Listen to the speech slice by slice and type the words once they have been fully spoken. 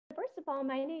call.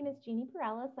 My name is Jeannie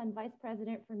Perellis. I'm Vice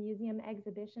President for Museum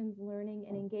Exhibitions, Learning,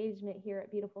 and Engagement here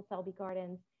at beautiful Selby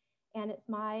Gardens. And it's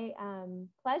my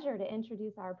pleasure to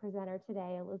introduce our presenter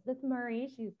today, Elizabeth Murray.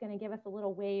 She's going to give us a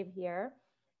little wave here.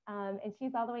 And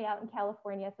she's all the way out in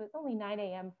California, so it's only 9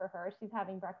 a.m. for her. She's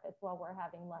having breakfast while we're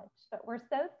having lunch. But we're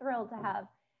so thrilled to have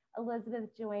Elizabeth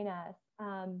join us.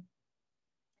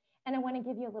 And I want to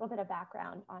give you a little bit of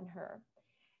background on her.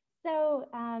 So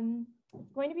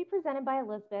it's going to be presented by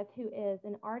Elizabeth, who is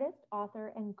an artist,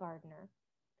 author, and gardener.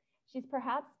 She's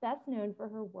perhaps best known for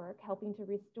her work helping to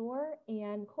restore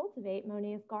and cultivate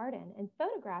Monet's garden and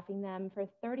photographing them for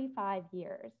 35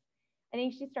 years. I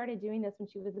think she started doing this when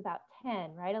she was about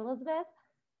 10, right, Elizabeth?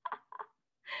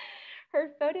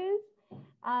 Her photos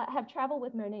have traveled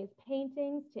with Monet's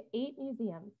paintings to 8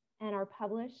 museums and are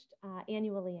published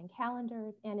annually in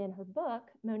calendars and in her book,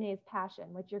 Monet's Passion,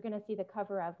 which you're going to see the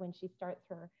cover of when she starts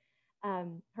her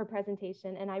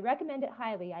presentation. And I recommend it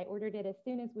highly. I ordered it as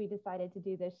soon as we decided to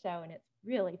do this show, and it's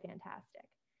really fantastic.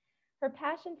 Her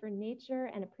passion for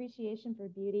nature and appreciation for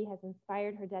beauty has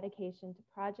inspired her dedication to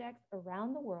projects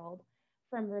around the world,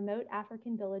 from remote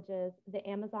African villages, the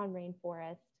Amazon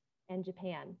rainforest, and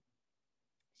Japan.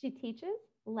 She teaches,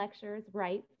 lectures,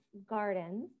 writes,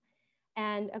 gardens,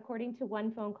 and according to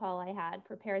one phone call I had,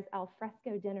 prepares al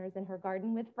fresco dinners in her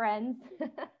garden with friends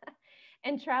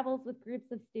and travels with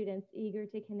groups of students eager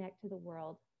to connect to the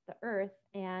world, the earth,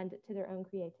 and to their own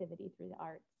creativity through the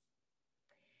arts.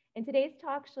 In today's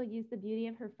talk, she'll use the beauty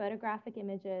of her photographic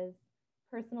images,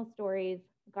 personal stories,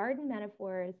 garden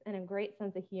metaphors, and a great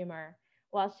sense of humor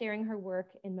while sharing her work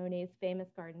in Monet's famous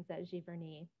gardens at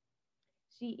Giverny.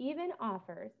 She even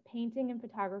offers painting and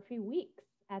photography weeks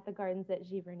at the gardens at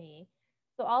Giverny.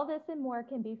 So all this and more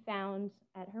can be found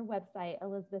at her website,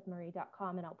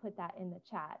 elizabethmurray.com, and I'll put that in the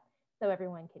chat so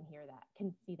everyone can hear that,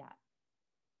 can see that.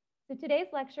 So today's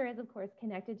lecture is, of course,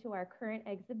 connected to our current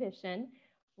exhibition,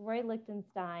 Roy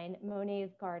Lichtenstein,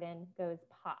 Monet's Garden Goes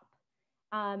Pop.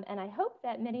 And I hope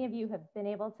that many of you have been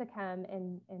able to come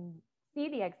and see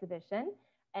the exhibition.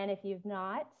 And if you've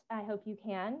not, I hope you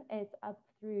can. It's up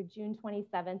through June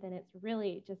 27th, and it's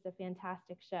really just a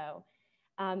fantastic show.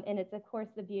 And it's, of course,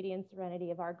 the beauty and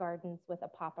serenity of our gardens with a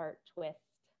pop art twist.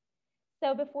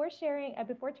 So before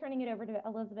turning it over to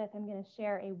Elizabeth, I'm going to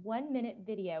share a 1-minute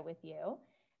video with you.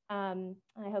 And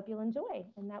I hope you'll enjoy.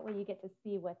 And that way you get to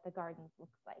see what the gardens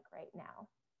looks like right now.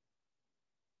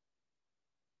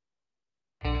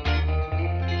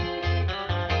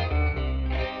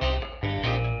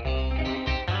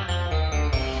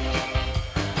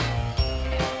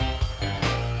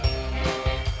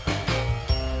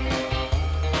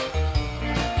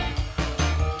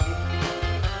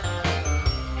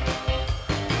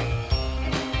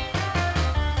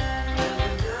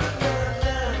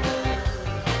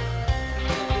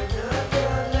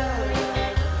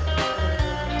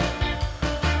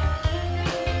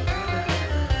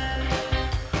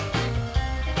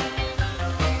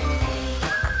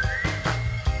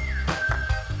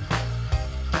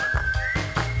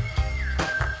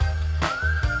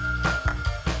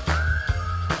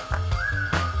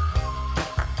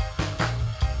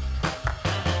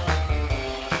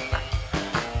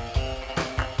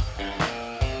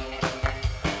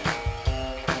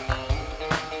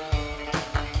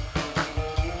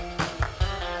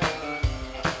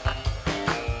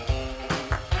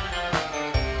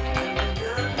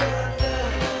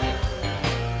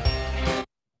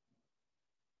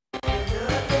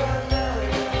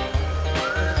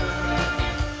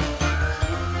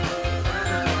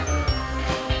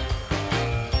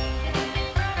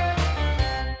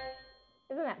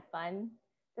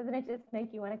 Doesn't it just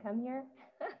make you want to come here?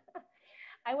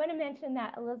 I want to mention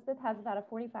that Elizabeth has about a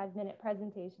 45-minute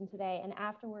presentation today, and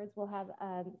afterwards we'll have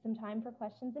some time for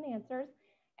questions and answers.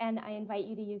 And I invite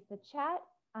you to use the chat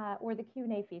or the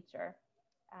Q&A feature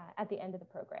at the end of the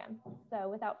program. So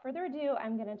without further ado,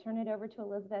 I'm going to turn it over to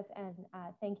Elizabeth, and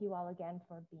thank you all again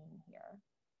for being here.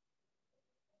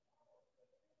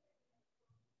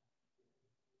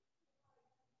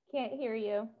 Can't hear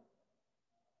you.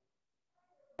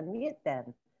 Unmute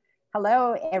then.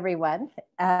 Hello, everyone.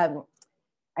 I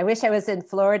wish I was in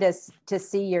Florida to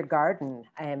see your garden.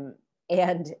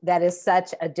 And that is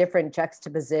such a different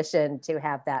juxtaposition to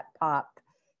have that pop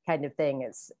kind of thing.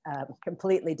 It's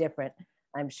completely different.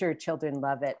 I'm sure children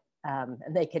love it, and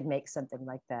they could make something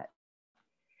like that.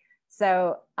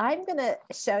 So I'm gonna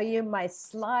show you my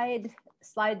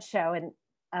slideshow.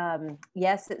 And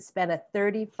yes, it's been a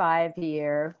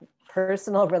 35-year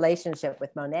personal relationship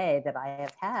with Monet that I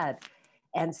have had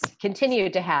and continue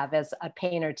to have as a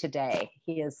painter today.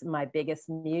 He is my biggest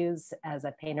muse as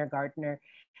a painter gardener.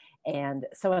 and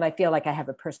someone I feel like I have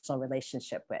a personal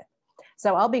relationship with.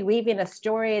 So I'll be weaving a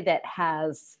story that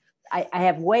has, I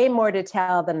have way more to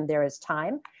tell than there is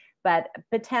time, but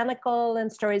botanical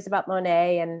and stories about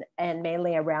Monet, and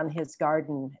mainly around his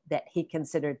garden that he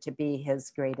considered to be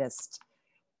his greatest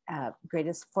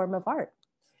form of art.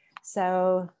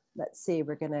 So let's see,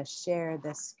 we're gonna share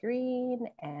the screen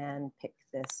and pick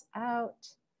this out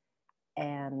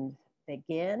and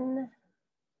begin.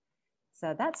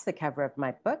 So that's the cover of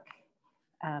my book,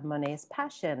 Monet's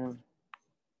Passion.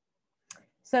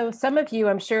 So some of you,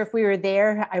 I'm sure if we were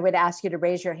there, I would ask you to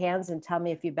raise your hands and tell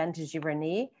me if you've been to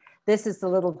Giverny. This is the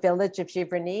little village of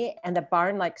Giverny, and the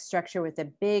barn-like structure with the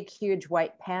big, huge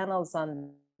white panels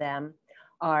on them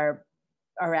are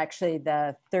actually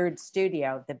the third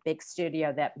studio, the big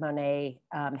studio that Monet,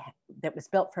 that was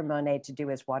built for Monet to do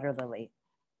his water lily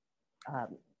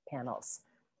panels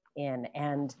in.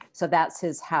 And so that's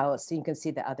his house. So you can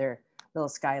see the other little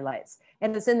skylights.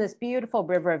 And it's in this beautiful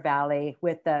river valley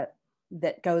with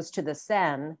that goes to the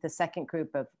Seine, the second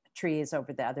group of trees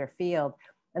over the other field.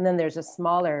 And then there's a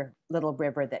smaller little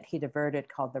river that he diverted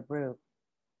called the Rue,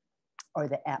 or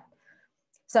the Eppe.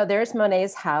 So there's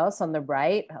Monet's house on the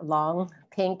right, a long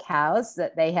pink house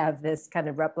that they have this kind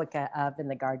of replica of in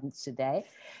the gardens today.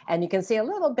 And you can see a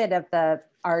little bit of the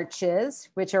arches,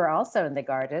 which are also in the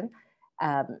garden.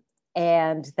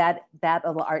 And that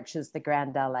little arch is the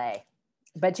Grand Allée.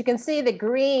 But you can see the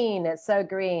green, it's so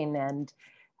green and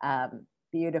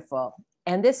beautiful.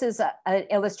 And this is an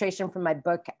illustration from my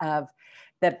book of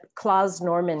the Claus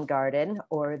Norman garden,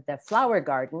 or the flower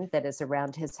garden that is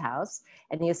around his house.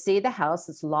 And you see the house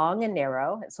is long and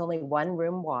narrow. It's only one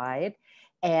room wide.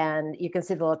 And you can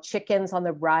see the little chickens on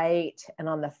the right, and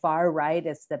on the far right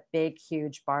is the big,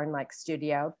 huge barn-like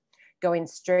studio. Going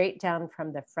straight down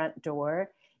from the front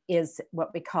door is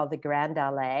what we call the Grand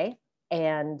Allée.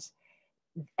 And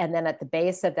then at the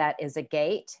base of that is a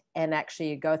gate. And actually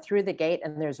you go through the gate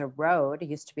and there's a road. It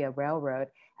used to be a railroad.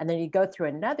 And then you go through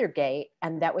another gate,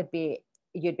 and that would be,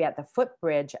 you'd be at the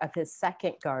footbridge of his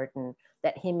second garden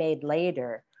that he made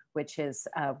later, which is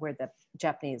where the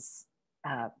Japanese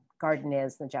garden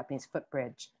is, the Japanese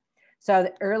footbridge. So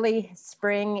the early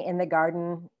spring in the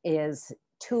garden is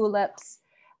tulips,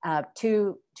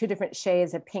 two different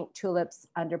shades of pink tulips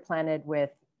underplanted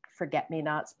with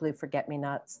forget-me-nots, blue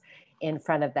forget-me-nots in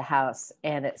front of the house.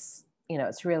 And it's, you know,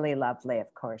 it's really lovely,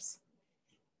 of course.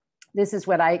 This is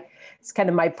what it's kind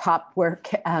of my pop work.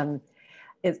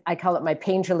 I call it my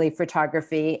painterly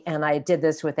photography. And I did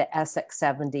this with the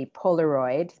SX70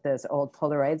 Polaroid, those old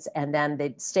Polaroids, and then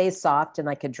they'd stay soft and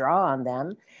I could draw on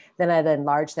them. Then I'd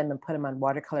enlarge them and put them on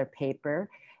watercolor paper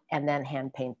and then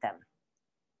hand paint them.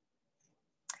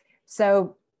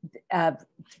 So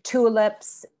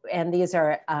tulips, and these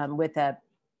are with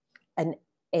an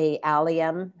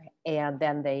allium, and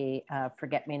then the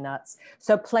forget-me-nots.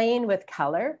 So playing with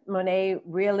color, Monet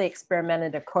really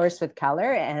experimented, of course, with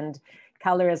color, and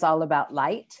color is all about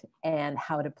light and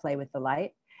how to play with the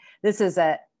light. This is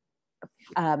a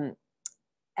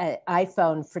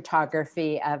iPhone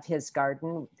photography of his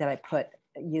garden that I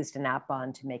used an app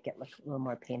on to make it look a little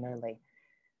more painterly.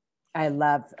 I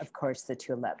love, of course, the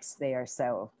tulips. They are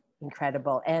so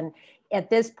incredible. And at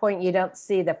this point, you don't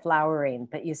see the flowering,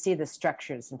 but you see the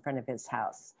structures in front of his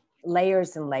house.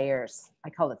 Layers and layers. I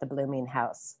call it the blooming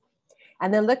house.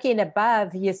 And then looking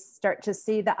above, you start to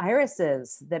see the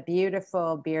irises, the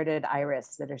beautiful bearded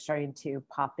iris that are starting to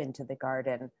pop into the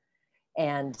garden.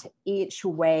 And each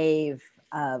wave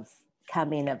of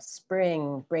coming of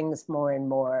spring brings more and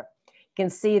more. You can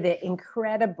see the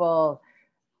incredible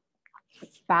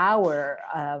bower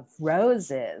of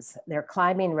roses. They're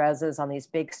climbing roses on these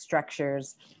big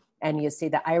structures. And you see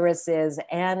the irises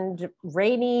and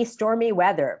rainy, stormy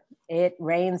weather. It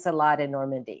rains a lot in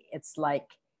Normandy. It's like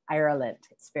Ireland.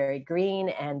 It's very green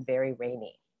and very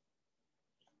rainy.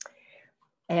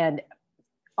 And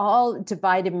all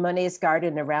divided Monet's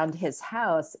garden around his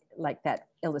house, like that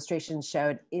illustration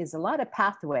showed, is a lot of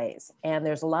pathways. And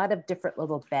there's a lot of different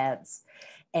little beds.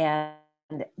 And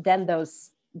then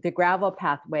the gravel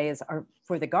pathways are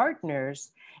for the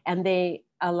gardeners, and they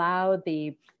allow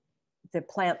the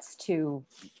plants to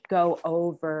go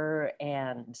over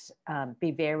and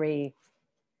be very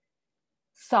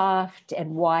soft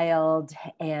and wild.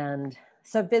 And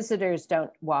so visitors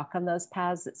don't walk on those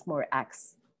paths. It's more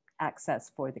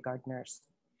access for the gardeners.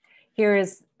 Here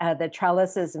is the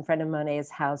trellises in front of Monet's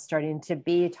house starting to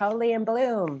be totally in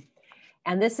bloom.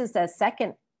 And this is the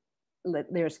second,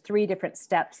 there's 3 different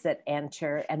steps that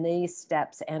enter, and these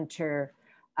steps enter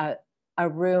a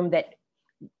room that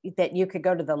you could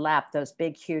go to the left. Those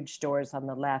big, huge doors on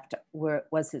the left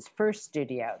was his first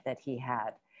studio that he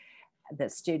had. the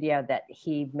studio that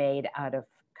he made out of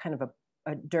kind of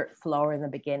a dirt floor in the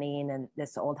beginning, and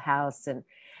this old house.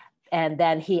 And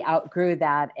then he outgrew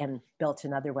that and built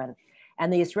another one.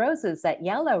 And these roses, that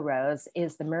yellow rose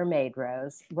is the mermaid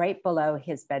rose right below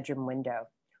his bedroom window.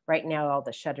 Right now, all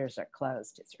the shutters are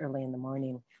closed. It's early in the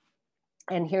morning.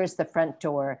 And here's the front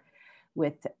door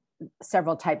with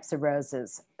several types of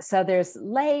roses. So there's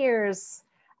layers,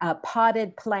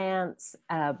 potted plants,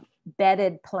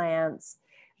 bedded plants,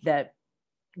 the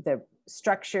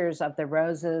structures of the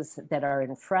roses that are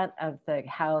in front of the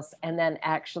house, and then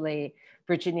actually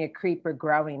Virginia creeper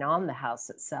growing on the house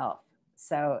itself.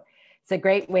 So it's a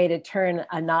great way to turn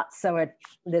a not so,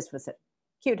 this was a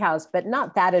cute house, but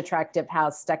not that attractive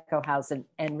house, stucco house,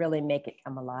 and really make it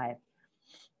come alive.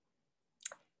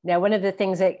 Now, one of the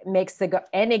things that makes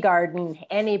any garden,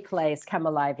 any place come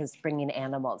alive is bringing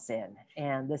animals in.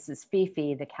 And this is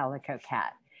Fifi, the calico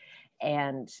cat.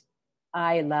 And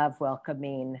I love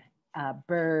welcoming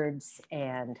birds,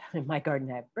 and in my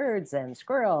garden I have birds and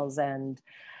squirrels, and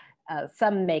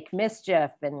some make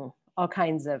mischief, and all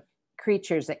kinds of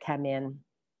creatures that come in,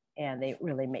 and they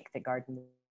really make the garden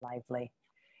lively.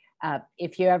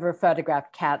 If you ever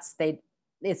photograph cats,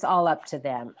 it's all up to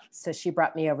them. So she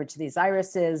brought me over to these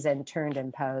irises and turned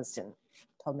and posed and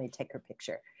told me to take her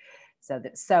picture. So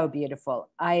that's so beautiful.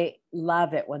 I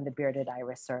love it when the bearded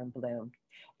iris are in bloom.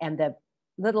 And the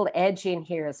little edging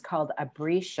here is called a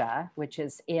breccia, which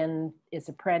is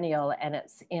a perennial, and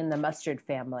it's in the mustard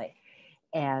family.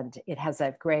 And it has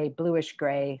a gray, bluish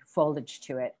gray foliage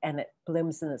to it. And it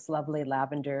blooms in this lovely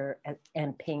lavender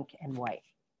and pink and white,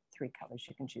 3 colors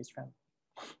you can choose from.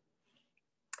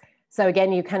 So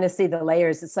again, you kind of see the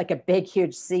layers. It's like a big,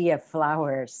 huge sea of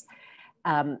flowers.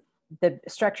 The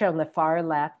structure on the far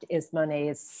left is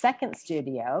Monet's second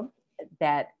studio,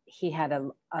 that he had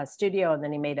a studio, and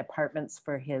then he made apartments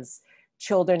for his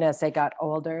children as they got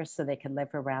older so they could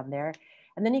live around there.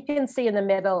 And then you can see in the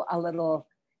middle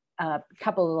a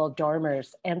couple of little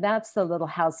dormers, and that's the little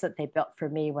house that they built for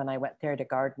me when I went there to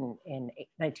garden in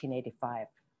 1985.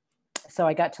 So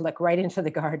I got to look right into the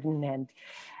garden, and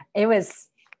it was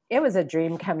a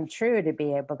dream come true to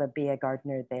be able to be a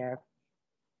gardener there.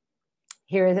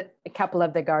 Here are a couple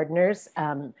of the gardeners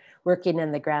working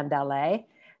in the Grand Allée.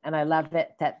 And I love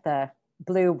it that the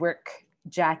blue work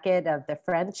jacket of the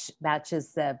French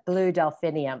matches the blue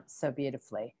delphinium so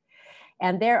beautifully.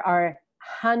 And there are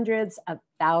hundreds of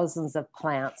thousands of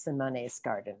plants in Monet's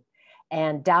garden.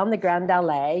 And down the Grand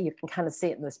Allée, you can kind of see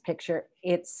it in this picture,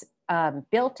 it's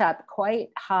built up quite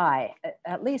high,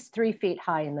 at least 3 feet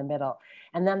high in the middle.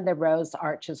 And then the rose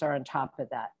arches are on top of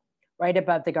that. Right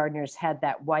above the gardener's head,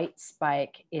 that white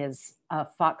spike is a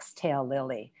foxtail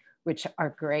lily, which are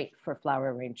great for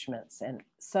flower arrangements and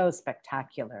so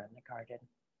spectacular in the garden.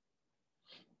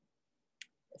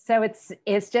 So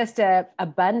it's just a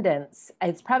abundance.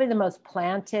 It's probably the most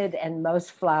planted and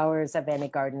most flowers of any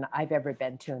garden I've ever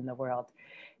been to in the world.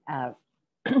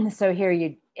 So here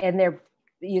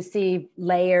you see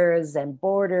layers and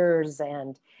borders,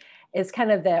 and it's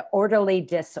kind of the orderly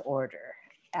disorder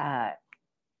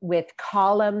with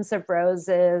columns of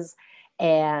roses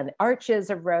and arches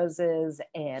of roses,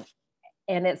 and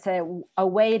it's a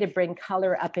way to bring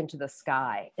color up into the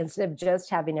sky instead of just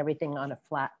having everything on a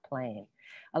flat plane.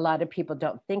 A lot of people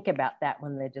don't think about that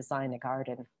when they design a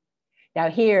garden. Now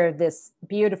here, this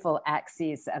beautiful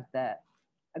axis of the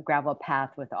gravel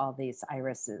path with all these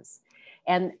irises.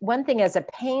 And one thing as a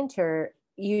painter,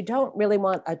 you don't really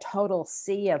want a total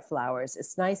sea of flowers.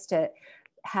 It's nice to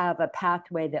have a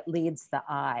pathway that leads the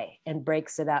eye and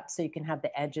breaks it up so you can have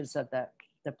the edges of the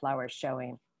flowers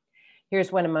showing.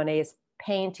 Here's one of Monet's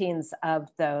paintings of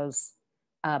those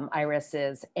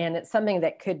irises, and it's something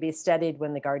that could be studied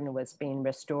when the garden was being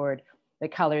restored, the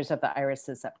colors of the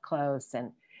irises up close.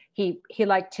 And he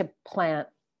liked to plant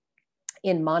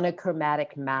in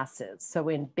monochromatic masses, so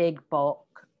in big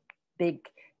bulk, big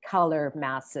color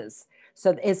masses.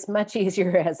 So it's much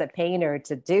easier as a painter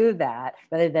to do that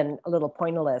rather than a little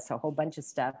pointillist, a whole bunch of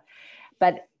stuff.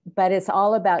 But it's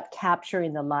all about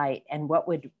capturing the light and what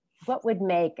would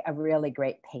make a really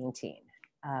great painting.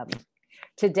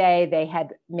 Today they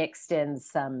had mixed in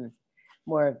some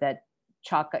more of the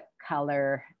chocolate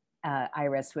color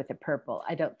iris with the purple.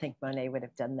 I don't think Monet would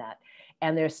have done that.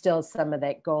 And there's still some of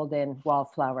that golden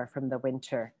wallflower from the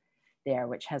winter there,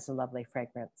 which has a lovely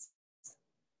fragrance.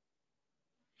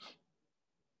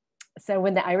 So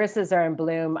when the irises are in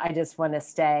bloom, I just want to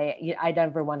stay. I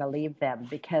never want to leave them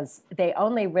because they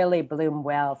only really bloom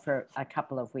well for a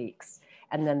couple of weeks,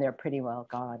 and then they're pretty well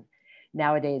gone.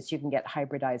 Nowadays, you can get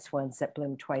hybridized ones that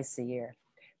bloom twice a year,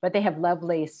 but they have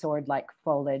lovely sword-like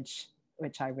foliage,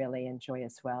 which I really enjoy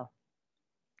as well.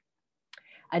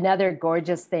 Another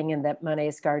gorgeous thing in that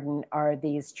Monet's garden are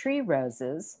these tree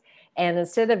roses. And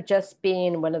instead of just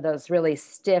being one of those really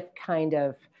stiff kind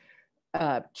of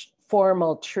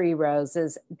formal tree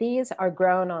roses, these are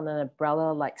grown on an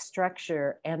umbrella-like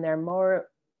structure, and they're more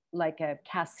like a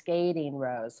cascading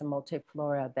rose, a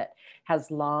multiflora that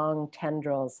has long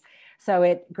tendrils. So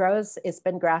it grows, it's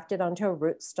been grafted onto a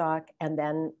rootstock and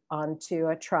then onto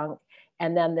a trunk,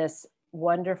 and then this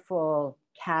wonderful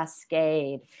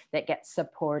cascade that gets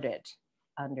supported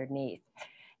underneath.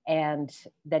 And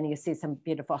then you see some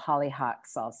beautiful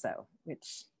hollyhocks also,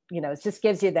 which, you know, it just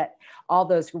gives you that, all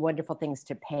those wonderful things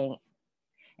to paint.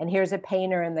 And here's a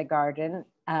painter in the garden.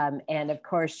 And of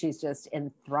course, she's just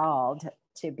enthralled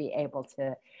to be able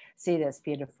to see this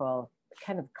beautiful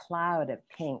kind of cloud of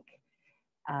pink.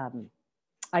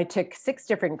 I took 6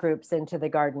 different groups into the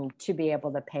garden to be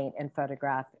able to paint and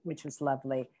photograph, which was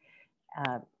lovely.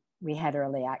 We had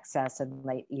early access and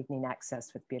late evening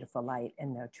access with beautiful light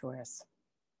and no tourists.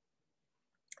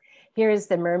 Here is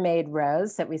the mermaid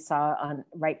rose that we saw on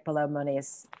right below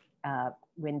Monet's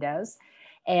windows.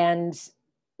 And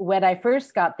when I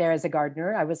first got there as a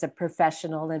gardener, I was a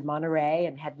professional in Monterey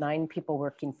and had 9 people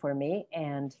working for me,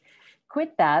 and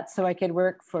quit that so I could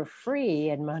work for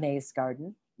free in Monet's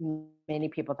garden. Many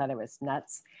people thought I was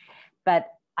nuts,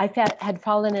 but I had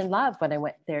fallen in love when I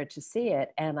went there to see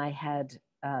it. And I had,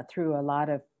 through a lot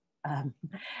of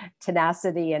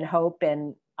tenacity and hope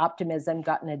and optimism,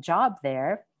 gotten a job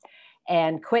there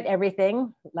and quit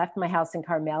everything, left my house in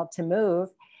Carmel to move.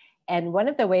 And one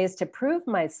of the ways to prove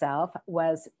myself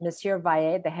was Monsieur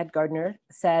Valle, the head gardener,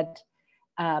 said,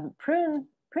 prune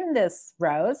this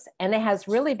rose. And it has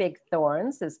really big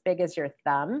thorns, as big as your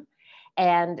thumb.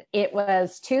 And it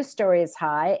was 2 stories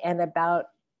high and about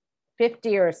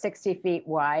 50 or 60 feet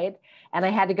wide. And I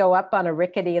had to go up on a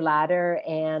rickety ladder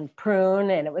and prune.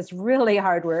 And it was really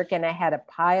hard work. And I had a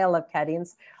pile of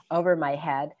cuttings over my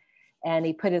head. And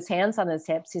he put his hands on his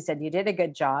hips. He said, "You did a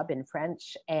good job," in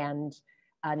French. And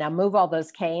now move all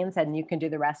those canes and you can do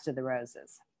the rest of the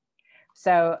roses.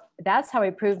 So that's how I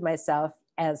proved myself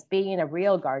as being a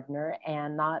real gardener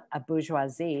and not a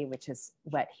bourgeoisie, which is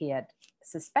what he had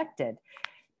suspected,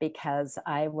 because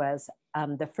I was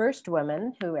the first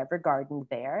woman who ever gardened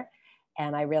there.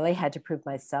 And I really had to prove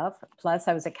myself. Plus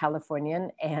I was a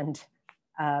Californian, and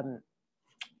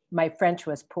my French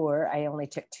was poor. I only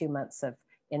took 2 months of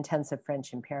intensive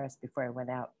French in Paris before I went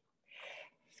out.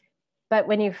 But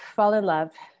when you fall in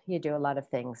love, you do a lot of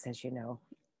things, as you know.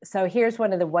 So here's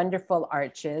one of the wonderful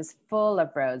arches full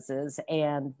of roses,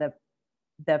 and the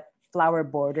flower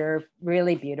border,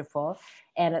 really beautiful.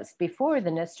 And it's before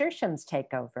the nasturtiums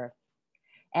take over.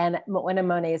 And one of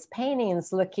Monet's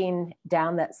paintings, looking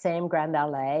down that same Grand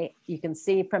Allée, you can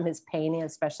see from his painting,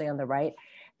 especially on the right,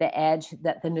 the edge,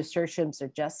 that the nasturtiums are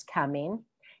just coming.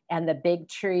 And the big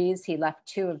trees, he left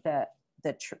 2 of the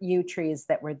yew trees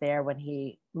that were there when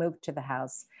he moved to the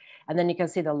house. And then you can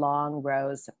see the long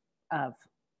rows of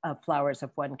flowers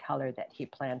of one color that he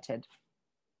planted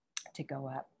to go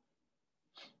up.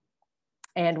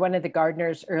 And one of the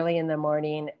gardeners early in the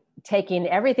morning, taking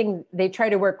everything, they try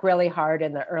to work really hard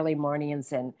in the early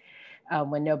mornings and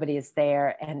when nobody is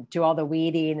there, and do all the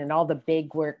weeding and all the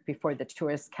big work before the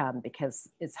tourists come, because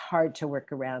it's hard to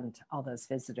work around all those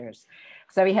visitors.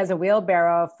 So he has a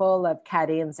wheelbarrow full of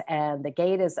cuttings, and the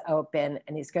gate is open,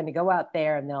 and he's going to go out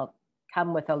there, and they'll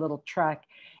come with a little truck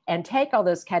and take all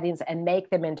those cuttings and make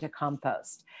them into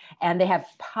compost. And they have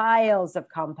piles of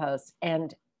compost.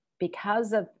 And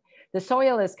because of the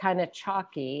soil is kind of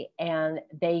chalky, and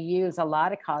they use a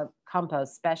lot of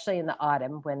compost, especially in the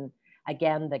autumn when,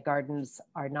 again, the gardens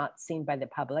are not seen by the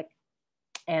public,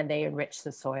 and they enrich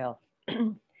the soil.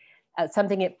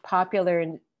 Something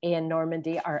popular in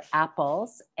Normandy are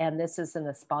apples, and this is an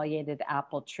espaliated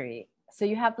apple tree. So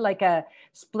you have like a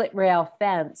split rail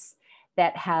fence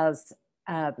that has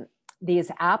these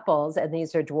apples, and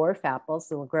these are dwarf apples.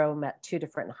 They'll grow them at 2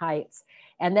 different heights.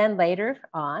 And then later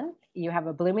on, you have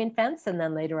a blooming fence, and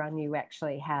then later on, you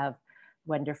actually have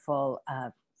wonderful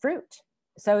fruit.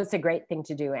 So it's a great thing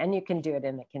to do, and you can do it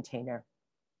in a container.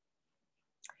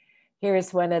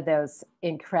 Here's one of those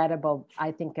incredible,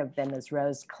 I think of them as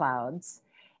rose clouds.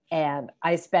 And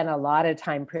I spent a lot of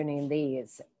time pruning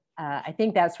these. I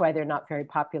think that's why they're not very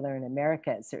popular in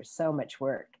America, is there's so much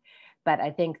work. But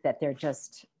I think that they're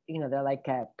just, you know, they're like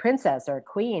a princess or a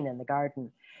queen in the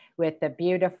garden, with the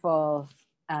beautiful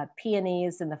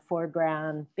peonies in the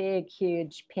foreground, big,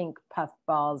 huge pink puff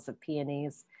balls of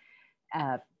peonies,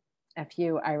 a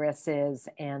few irises,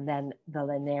 and then the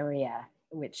linaria,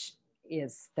 which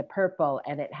is the purple,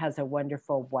 and it has a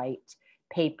wonderful white,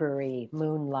 papery,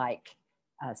 moon-like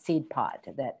seed pod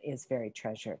that is very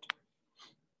treasured.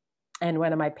 And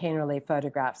one of my painterly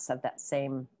photographs of that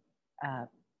same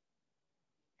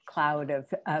cloud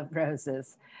of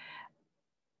roses.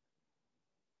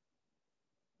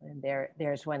 And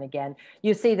there's one again.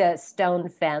 You see the stone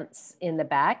fence in the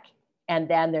back, and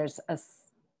then there's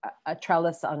a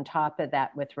trellis on top of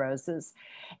that with roses.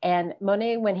 And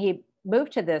Monet, when he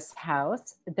moved to this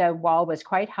house, the wall was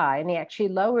quite high, and he actually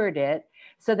lowered it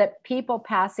so that people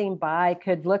passing by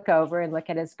could look over and look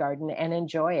at his garden and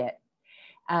enjoy it.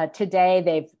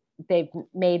 Today, they've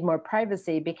made more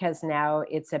privacy because now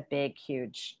it's a big,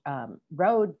 huge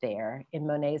road there. In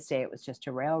Monet's day, it was just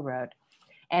a railroad.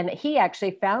 And he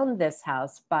actually found this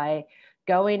house by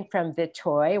going from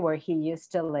Vitoy, where he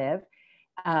used to live,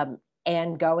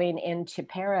 and going into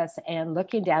Paris and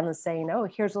looking down and saying, oh,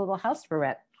 here's a little house for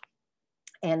rent.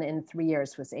 And in 3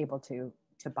 years was able to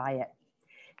buy it.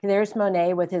 There's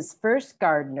Monet with his first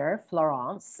gardener,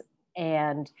 Florence,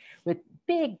 and with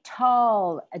big,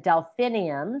 tall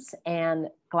delphiniums and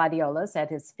gladiolas at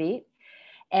his feet.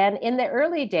 And in the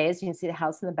early days, you can see the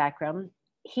house in the background,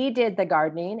 he did the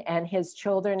gardening and his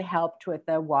children helped with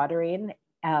the watering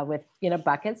with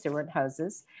buckets. There weren't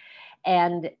hoses.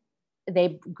 And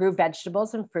they grew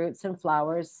vegetables and fruits and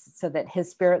flowers so that his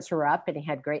spirits were up and he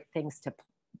had great things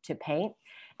to paint.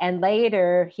 And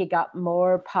later he got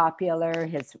more popular,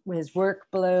 his work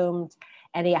bloomed,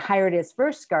 and he hired his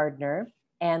first gardener,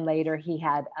 and later he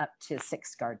had up to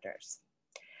 6 gardeners.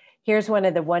 Here's one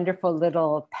of the wonderful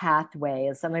little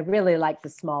pathways, and I really like the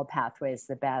small pathways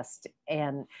the best.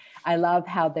 And I love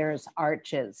how there's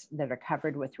arches that are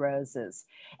covered with roses.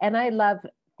 And I love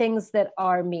things that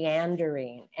are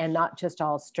meandering and not just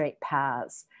all straight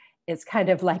paths. It's kind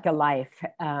of like a life.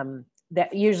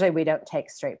 That usually we don't take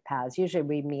straight paths. Usually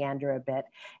we meander a bit.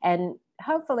 And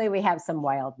hopefully we have some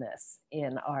wildness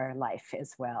in our life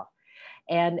as well.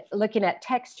 And looking at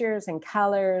textures and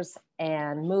colors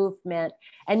and movement.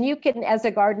 And you can, as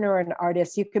a gardener or an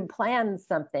artist, you can plan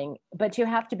something, but you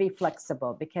have to be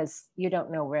flexible because you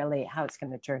don't know really how it's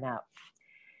going to turn out.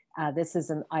 This is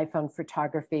an iPhone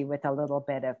photography with a little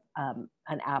bit of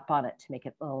an app on it to make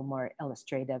it a little more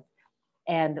illustrative.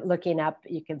 And looking up,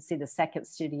 you can see the second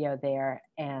studio there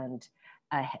and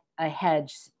a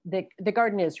hedge. The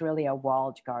garden is really a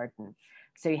walled garden.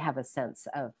 So you have a sense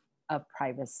of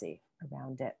privacy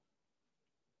around it.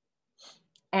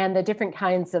 And the different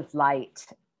kinds of light.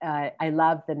 I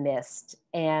love the mist.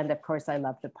 And of course, I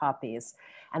love the poppies.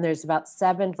 And there's about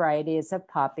 7 varieties of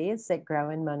poppies that grow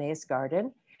in Monet's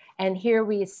garden. And here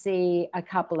we see a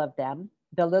couple of them.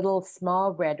 The little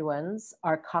small red ones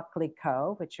are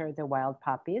coquelicot, which are the wild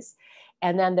poppies.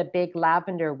 And then the big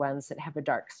lavender ones that have a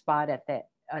dark spot at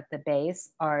the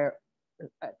base are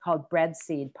called bread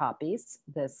seed poppies,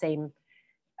 the same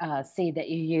seed that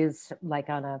you use like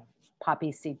on a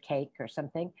poppy seed cake or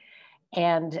something.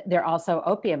 And they're also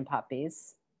opium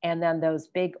poppies. And then those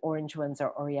big orange ones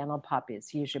are oriental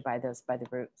poppies. You usually buy those by the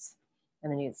roots.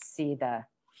 And then you see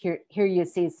here you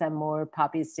see some more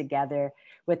poppies together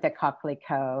with the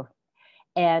coquelicot.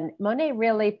 And Monet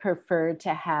really preferred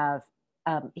to have,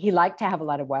 he liked to have a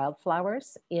lot of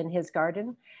wildflowers in his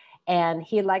garden. And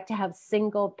he liked to have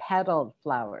single petaled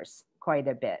flowers quite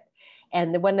a bit.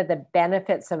 And one of the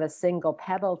benefits of a single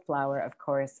petaled flower, of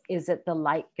course, is that the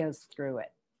light goes through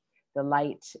it. The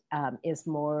light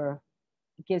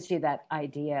gives you that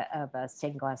idea of a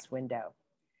stained glass window.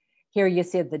 Here you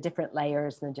see the different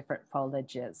layers and the different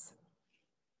foliages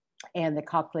and the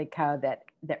coquelicot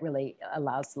that really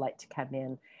allows the light to come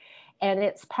in. And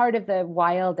it's part of the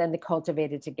wild and the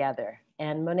cultivated together.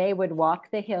 And Monet would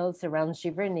walk the hills around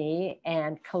Giverny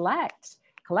and collect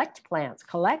plants,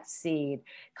 collect seed,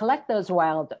 collect those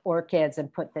wild orchids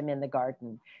and put them in the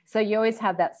garden. So you always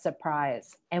have that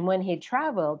surprise. And when he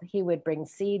traveled, he would bring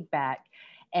seed back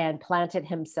and plant it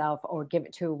himself or give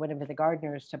it to one of the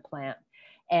gardeners to plant.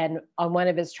 And on one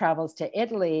of his travels to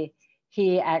Italy,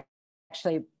 he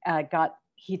actually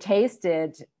he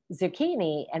tasted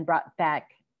zucchini and brought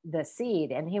back the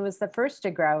seed. And he was the first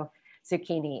to grow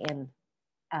zucchini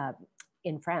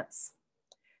in France.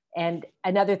 And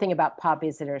another thing about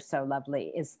poppies that are so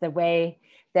lovely is the way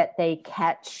that they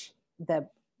catch the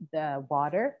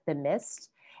water, the mist,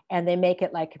 and they make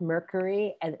it like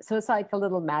mercury. And so it's like a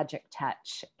little magic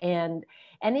touch. And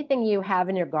anything you have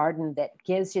in your garden that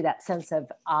gives you that sense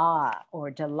of awe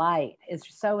or delight is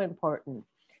so important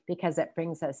because it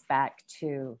brings us back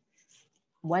to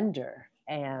wonder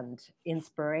and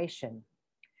inspiration.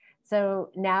 So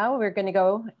now we're going to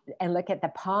go and look at the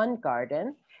pond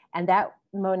garden, and that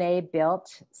Monet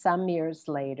built some years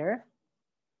later.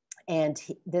 And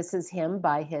this is him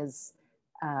by his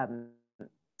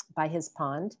by his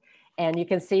pond. And you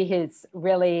can see he's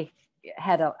really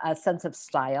had a sense of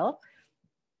style.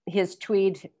 His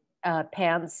tweed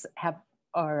pants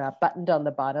are buttoned on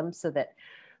the bottom so that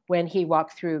when he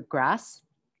walked through grass,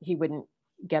 he wouldn't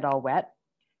get all wet.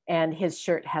 And his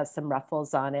shirt has some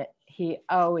ruffles on it. He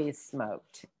always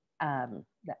smoked.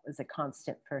 That was a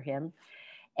constant for him.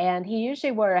 And he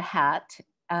usually wore a hat.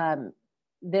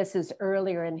 This is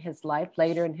earlier in his life.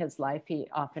 Later in his life, he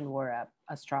often wore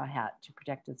a straw hat to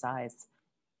protect his eyes.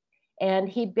 And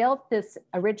he built this,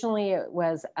 originally it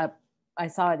was I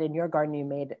saw it in your garden, you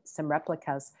made some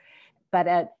replicas, but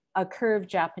a curved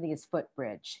Japanese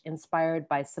footbridge inspired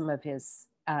by some of his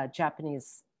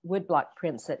Japanese woodblock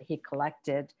prints that he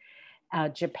collected.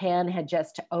 Japan had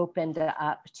just opened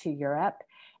up to Europe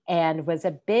and was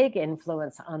a big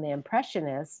influence on the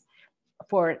Impressionists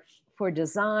for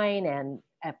design and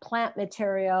plant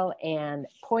material and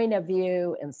point of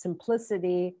view and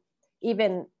simplicity.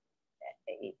 Even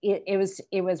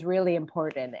it was really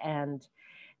important. And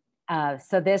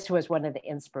so this was one of the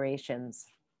inspirations.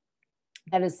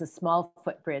 That is the small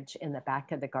footbridge in the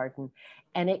back of the garden.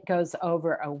 And it goes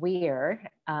over a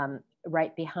weir.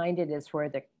 Right behind it is where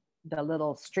the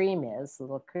little stream is, the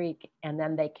little creek. And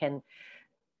then they can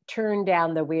turn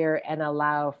down the weir and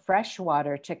allow fresh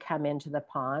water to come into the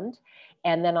pond.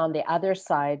 And then on the other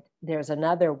side, there's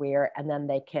another weir. And then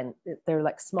they're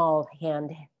like small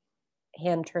hand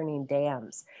turning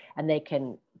dams, and they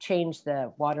can change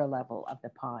the water level of the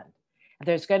pond. If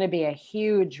there's going to be a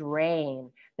huge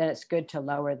rain, then it's good to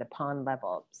lower the pond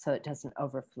level so it doesn't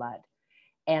overflood.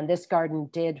 And this garden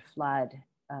did flood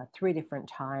 3 different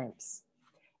times.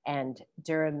 And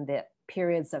during the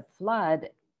periods of flood,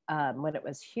 when it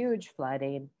was huge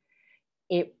flooding,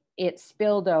 it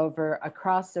spilled over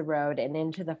across the road and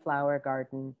into the flower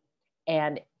garden.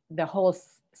 And the whole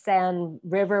Seine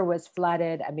River was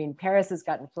flooded. I mean, Paris has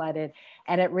gotten flooded,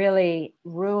 and it really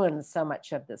ruined so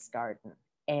much of this garden.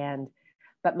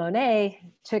 But Monet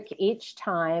took each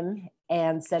time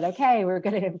and said, okay, we're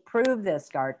going to improve this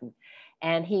garden.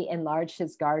 And he enlarged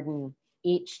his garden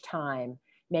each time,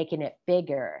 making it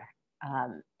bigger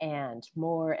and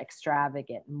more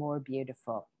extravagant, more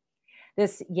beautiful.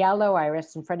 This yellow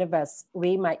iris in front of us,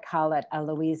 we might call it a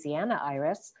Louisiana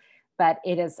iris, but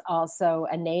it is also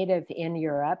a native in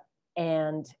Europe,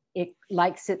 and it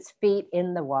likes its feet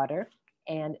in the water.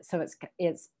 And so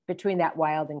it's between that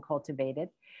wild and cultivated.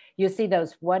 You see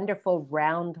those wonderful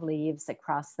round leaves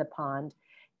across the pond.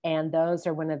 And those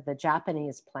are one of the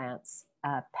Japanese plants,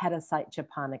 Pedicite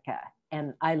japonica.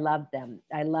 And I love them.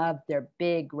 I love their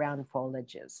big round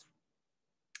foliages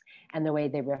and the way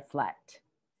they reflect.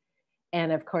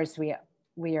 And of course,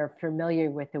 we are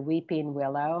familiar with the weeping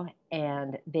willow,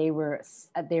 and they were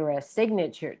a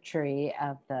signature tree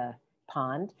of the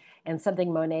pond and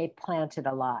something Monet planted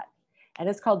a lot. And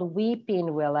it's called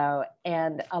weeping willow.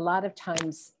 And a lot of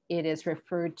times it is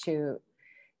referred to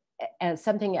as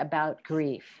something about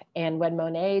grief. And when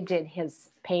Monet did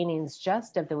his paintings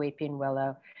just of the weeping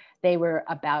willow, they were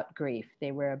about grief.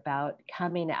 They were about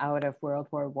coming out of World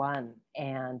War I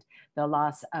and the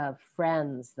loss of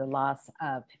friends, the loss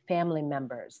of family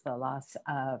members, the loss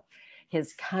of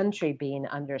his country being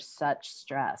under such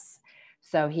stress.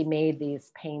 So he made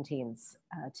these paintings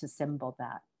to symbol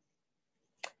that.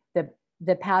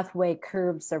 The pathway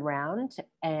curves around,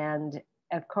 and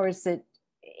of course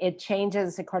it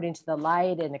changes according to the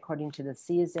light and according to the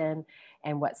season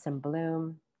and what's in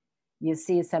bloom. You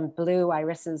see some blue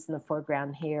irises in the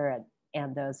foreground here,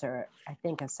 and those are, I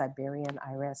think, a Siberian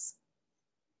iris.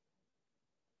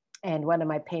 And one of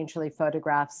my painterly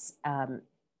photographs of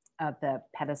the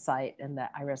pedicite and the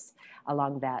iris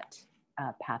along that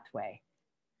pathway.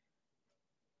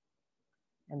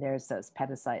 And there's those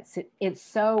pedicites. It's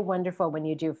so wonderful when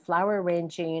you do flower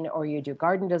arranging or you do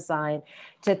garden design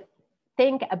to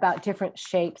think about different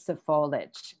shapes of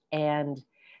foliage and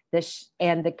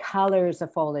the colors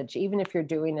of foliage, even if you're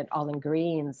doing it all in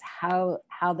greens, how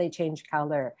they change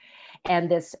color.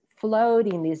 And this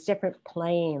floating, these different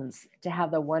planes, to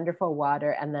have the wonderful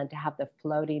water and then to have the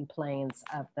floating planes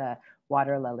of the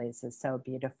water lilies is so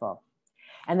beautiful.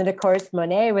 And then of course,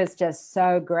 Monet was just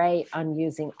so great on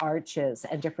using arches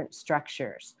and different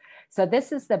structures. So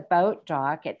this is the boat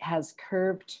dock. It has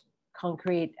curved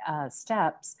concrete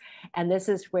steps. And this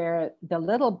is where the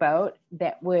little boat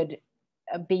that would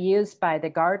be used by the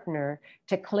gardener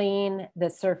to clean the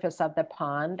surface of the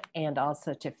pond and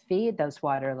also to feed those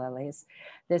water lilies.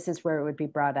 This is where it would be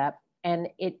brought up. And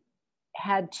it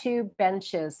had 2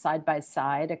 benches side by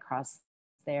side across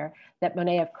there that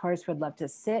Monet, of course, would love to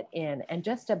sit in and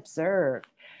just observe.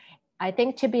 I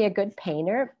think to be a good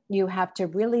painter, you have to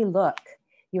really look.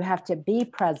 You have to be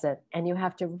present, and you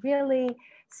have to really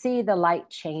see the light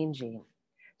changing.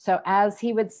 So as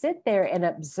he would sit there and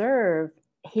observe,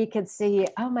 he could see,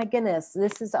 oh my goodness,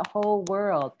 this is a whole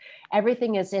world.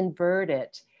 Everything is inverted.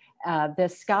 The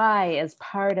sky is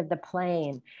part of the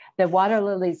plane. The water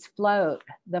lilies float.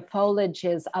 The foliage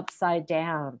is upside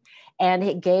down. And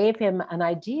it gave him an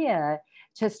idea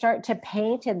to start to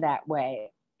paint in that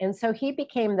way. And so he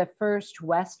became the first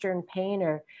Western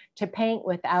painter to paint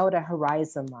without a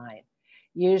horizon line.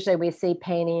 Usually we see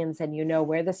paintings and you know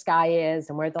where the sky is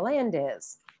and where the land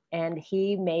is. And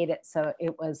he made it so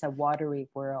it was a watery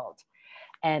world,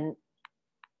 and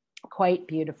quite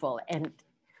beautiful. And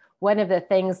one of the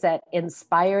things that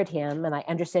inspired him, and I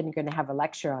understand you're going to have a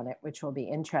lecture on it, which will be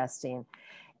interesting,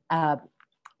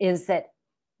 is that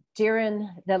during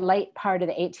the late part of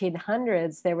the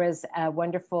 1800s, there was a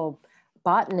wonderful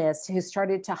botanist who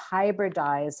started to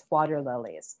hybridize water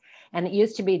lilies. And it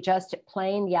used to be just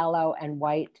plain yellow and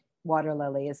white water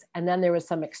lilies. And then there was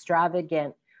some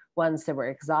extravagant ones that were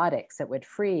exotics that would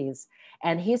freeze.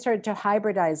 And he started to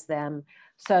hybridize them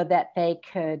so that they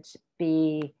could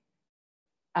be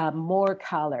more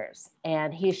colors.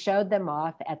 And he showed them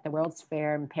off at the World's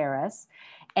Fair in Paris.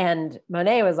 And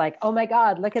Monet was like, oh my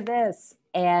God, look at this.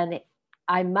 And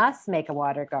I must make a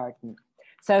water garden.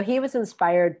 So he was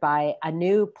inspired by a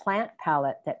new plant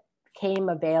palette that came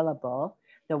available,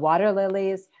 the water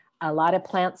lilies. A lot of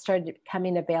plants started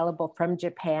coming available from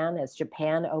Japan as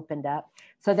Japan opened up.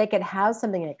 So they could have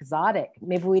something exotic.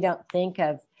 Maybe we don't think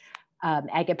of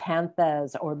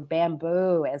agapanthus or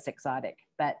bamboo as exotic,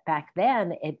 but back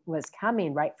then it was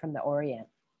coming right from the Orient,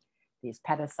 these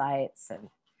petasites. And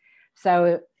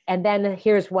so, and then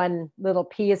here's one little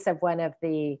piece of one of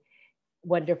the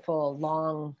wonderful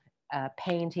long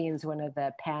paintings, one of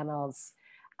the panels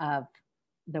of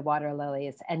the water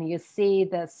lilies. And you see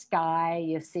the sky,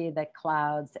 you see the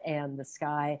clouds and the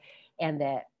sky and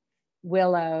the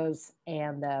willows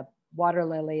and the water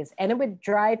lilies, and it would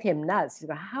drive him nuts. He'd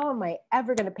go, how am I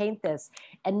ever going to paint this?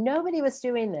 And nobody was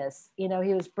doing this. You know,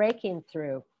 he was breaking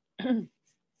through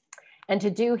and to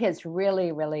do his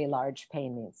really, really large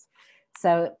paintings.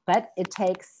 So, but it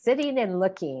takes sitting and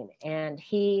looking, and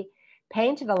he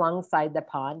painted alongside the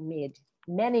pond, made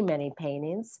many, many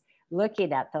paintings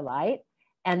looking at the light.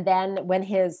 And then when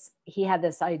he had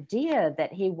this idea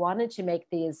that he wanted to make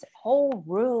these whole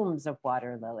rooms of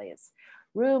water lilies,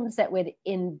 rooms that would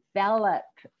envelop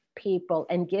people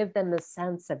and give them the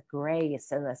sense of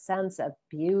grace and the sense of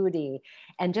beauty,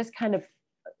 and just kind of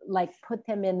like put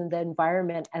them in the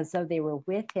environment as though they were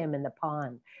with him in the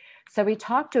pond. So we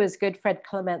talked to his good friend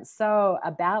Clemenceau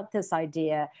about this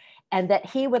idea, and that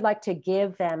he would like to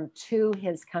give them to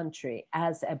his country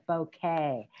as a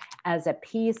bouquet, as a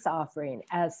peace offering,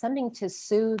 as something to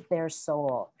soothe their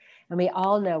soul. And we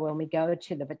all know when we go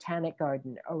to the Botanic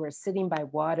Garden, or we're sitting by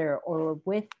water, or we're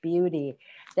with beauty,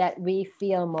 that we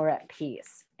feel more at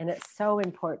peace. And it's so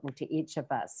important to each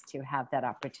of us to have that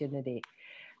opportunity.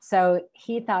 So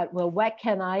he thought, well, what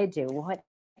can I do? What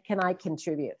can I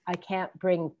contribute? I can't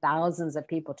bring thousands of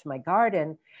people to my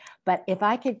garden, but if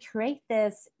I could create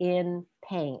this in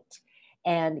paint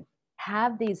and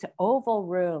have these oval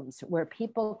rooms where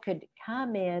people could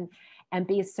come in and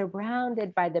be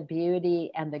surrounded by the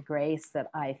beauty and the grace that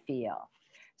I feel.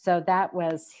 So that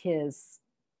was his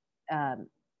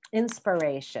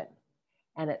inspiration.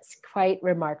 And it's quite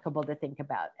remarkable to think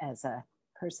about as a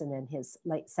person in his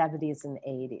late 70s and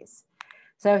 80s.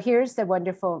 So here's the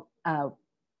wonderful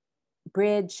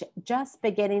bridge just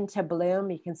beginning to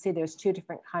bloom. You can see there's two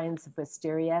different kinds of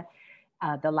wisteria,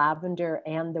 the lavender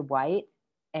and the white,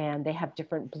 and they have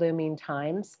different blooming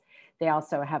times. They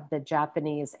also have the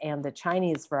Japanese and the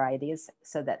Chinese varieties,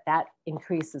 so that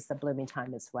increases the blooming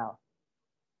time as well.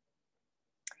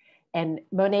 And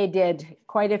Monet did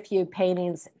quite a few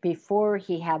paintings before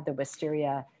he had the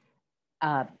wisteria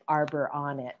arbor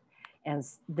on it. And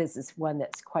this is one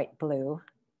that's quite blue.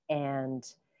 And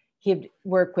he'd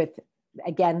work with,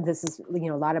 again, this is,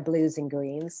 a lot of blues and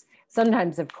greens.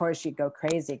 Sometimes, of course, you go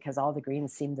crazy because all the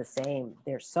greens seem the same.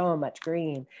 There's so much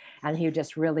green, and he would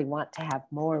just really want to have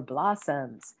more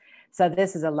blossoms. So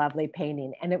this is a lovely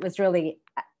painting. And it was really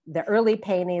the early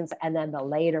paintings, and then the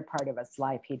later part of his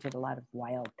life, he did a lot of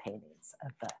wild paintings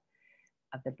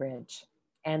of the bridge.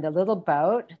 And a little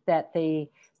boat that the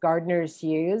gardeners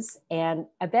use. And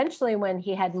eventually, when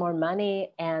he had more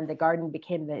money and the garden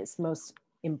became his most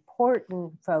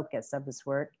important focus of his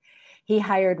work, he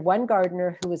hired one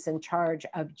gardener who was in charge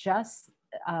of just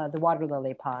the water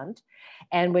lily pond,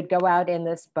 and would go out in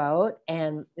this boat,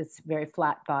 and it's very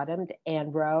flat bottomed,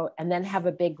 and row, and then have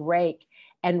a big rake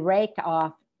and rake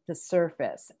off the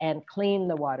surface and clean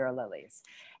the water lilies.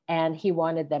 And he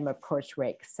wanted them, of course,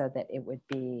 raked so that it would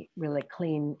be really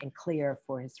clean and clear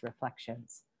for his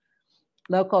reflections.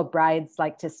 Local brides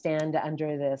like to stand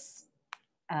under this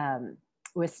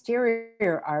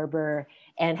wisteria arbor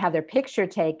and have their picture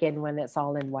taken when it's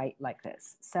all in white like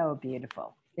this. So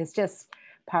beautiful. It's just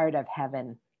part of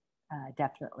heaven,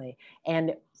 definitely.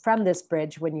 And from this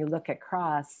bridge, when you look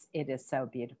across, it is so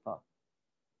beautiful.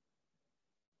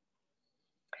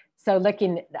 So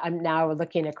I'm now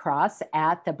looking across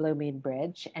at the Blooming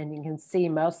Bridge, and you can see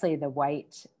mostly the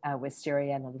white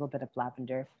wisteria and a little bit of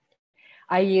lavender.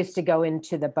 I used to go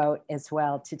into the boat as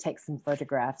well to take some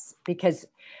photographs, because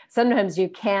sometimes you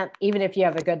can't, even if you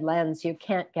have a good lens, you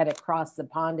can't get across the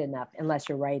pond enough unless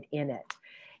you're right in it.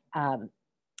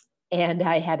 And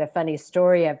I had a funny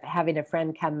story of having a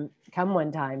friend come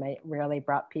one time. I rarely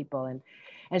brought people, and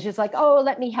she's like, "Oh,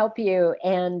 let me help you."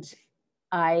 And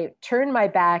I turned my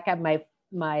back, and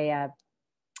my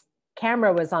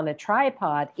camera was on a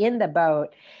tripod in the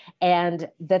boat, and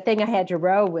the thing I had to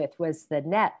row with was the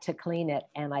net to clean it,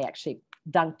 and I actually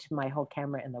dunked my whole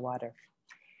camera in the water.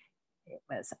 It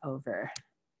was over.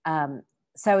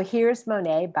 So here's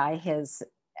Monet by his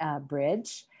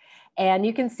bridge, and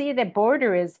you can see the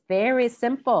border is very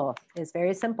simple. It's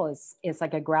very simple. It's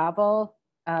like a gravel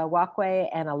walkway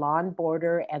and a lawn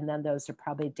border, and then those are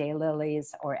probably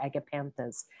daylilies or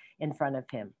agapanthus in front of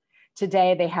him.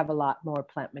 Today they have a lot more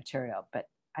plant material, but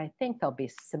I think they'll be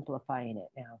simplifying it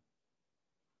now.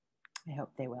 I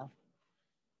hope they will.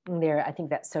 And I think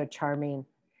that's so charming.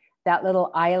 That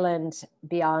little island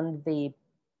beyond the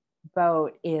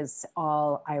boat is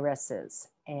all irises,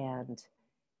 and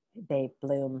they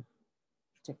bloom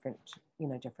different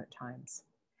times.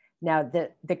 Now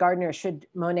the gardener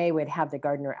Monet would have the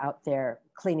gardener out there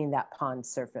cleaning that pond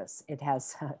surface. It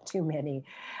has too many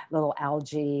little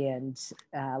algae and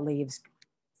leaves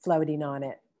floating on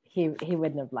it. He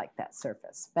wouldn't have liked that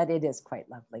surface, but it is quite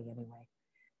lovely anyway.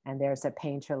 And there's a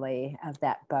painterly of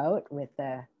that boat with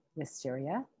the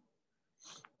wisteria.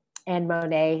 And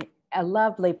Monet, a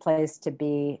lovely place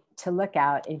to look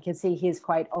out. And you can see he's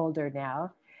quite older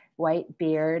now, white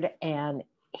beard, and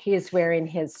he's wearing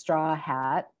his straw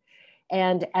hat.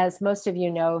 And as most of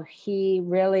you know,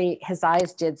 his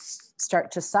eyes did start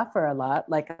to suffer a lot,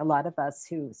 like a lot of us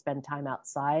who spend time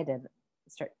outside and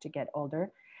start to get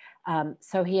older.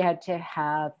 So he had to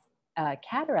have a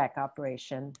cataract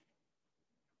operation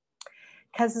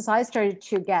because his eyes started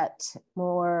to get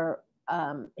more,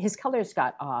 his colors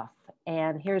got off.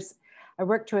 And I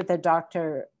worked with a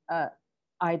doctor,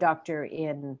 eye doctor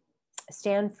in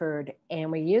Stanford,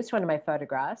 and we used one of my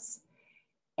photographs.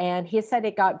 And he said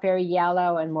it got very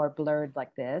yellow and more blurred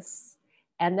like this.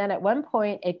 And then at one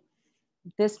point,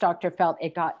 this doctor felt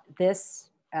it got this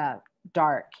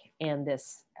dark and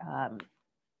this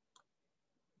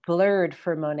blurred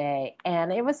for Monet.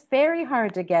 And it was very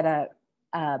hard to get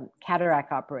a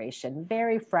cataract operation,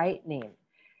 very frightening.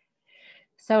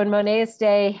 So in Monet's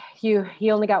day,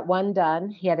 he only got one done.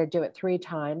 He had to do it 3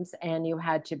 times, and you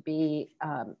had to be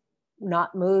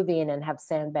not moving and have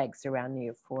sandbags around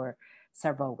you for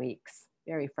several weeks.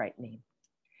 Very frightening.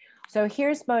 So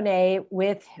here's Monet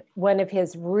with one of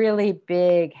his really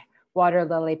big water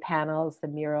lily panels, the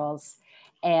murals,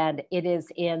 and it is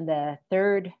in the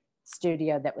 3rd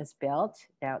studio that was built.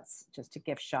 Now it's just a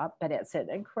gift shop, but it's an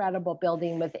incredible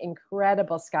building with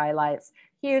incredible skylights,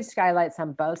 huge skylights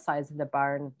on both sides of the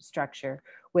barn structure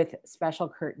with special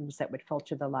curtains that would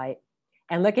filter the light.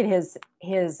 And look at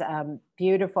his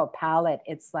beautiful palette.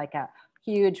 It's like a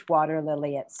huge water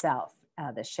lily itself,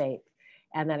 the shape.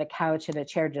 And then a couch and a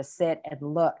chair, just sit and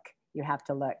look. You have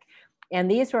to look. And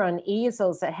these were on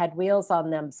easels that had wheels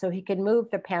on them, so he could move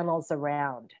the panels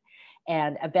around.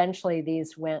 And eventually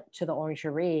these went to the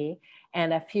Orangerie,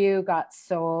 and a few got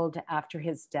sold after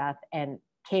his death and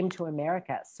came to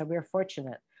America. So we're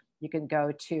fortunate. You can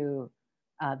go to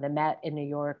the Met in New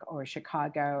York or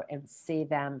Chicago and see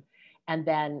them. And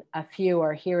then a few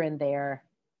are here and there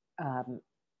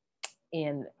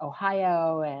in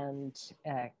Ohio and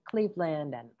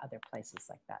Cleveland and other places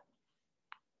like that.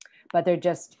 But they're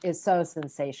just, it's so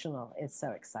sensational. It's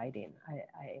so exciting.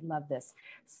 I love this.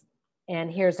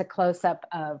 And here's a close-up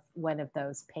of one of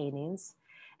those paintings.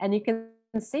 And you can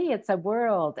see it's a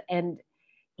world. And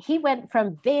he went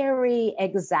from very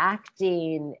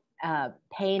exacting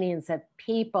paintings of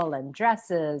people and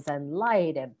dresses and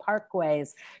light and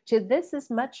parkways to this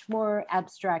is much more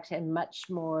abstract and much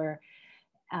more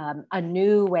a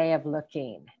new way of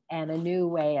looking and a new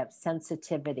way of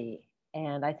sensitivity.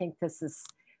 And I think this is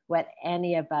what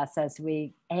any of us as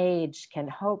we age can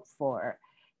hope for,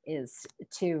 is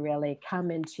to really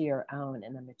come into your own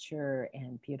in a mature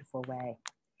and beautiful way.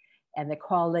 And the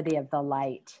quality of the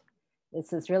light.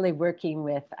 This is really working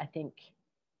with, I think,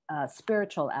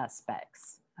 spiritual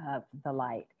aspects of the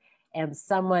light. And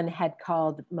someone had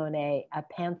called Monet a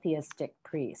pantheistic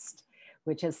priest,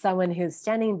 which is someone who's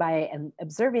standing by and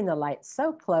observing the light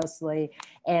so closely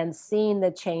and seeing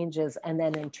the changes and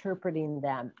then interpreting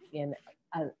them in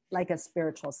like a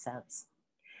spiritual sense.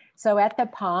 So at the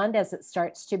pond, as it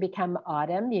starts to become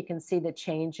autumn, you can see the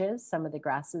changes. Some of the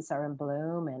grasses are in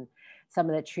bloom and some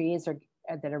of the trees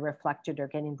that are reflected are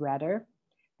getting redder.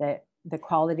 The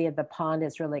quality of the pond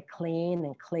is really clean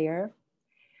and clear.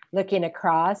 Looking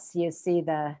across, you see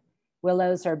the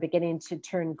willows are beginning to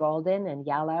turn golden and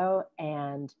yellow,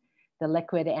 and the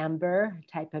liquid amber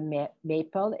type of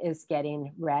maple is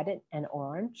getting red and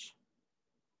orange.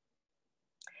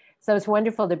 So it's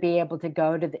wonderful to be able to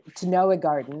go to know a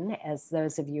garden, as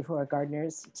those of you who are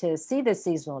gardeners, to see the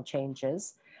seasonal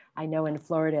changes. I know in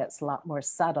Florida it's a lot more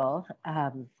subtle.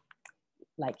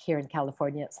 Like here in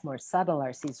California, it's more subtle,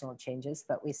 our seasonal changes,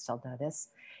 but we still notice.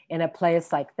 In a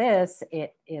place like this,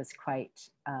 it is quite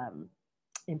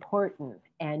important.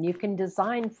 And you can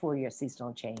design for your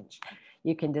seasonal change.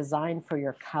 You can design for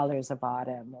your colors of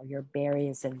autumn or your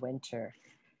berries in winter.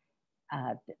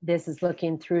 This is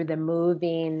looking through the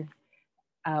moving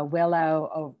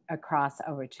willow across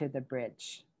over to the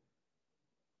bridge.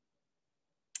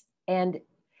 And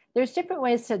there's different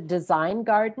ways to design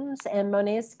gardens, and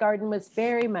Monet's garden was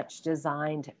very much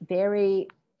designed, very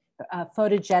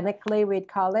photogenically, we'd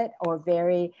call it, or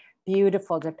very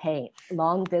beautiful to paint,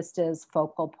 long vistas,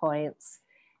 focal points,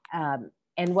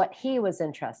 and what he was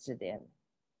interested in.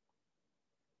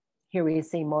 Here we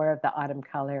see more of the autumn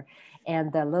color,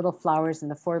 and the little flowers in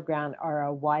the foreground are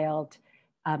a wild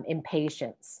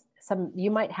impatiens.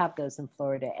 You might have those in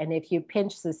Florida, and if you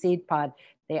pinch the seed pod,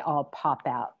 they all pop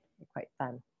out. They're quite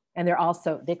fun. And they're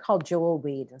called jewel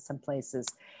weed in some places.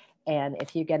 And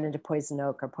if you get into poison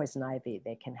oak or poison ivy,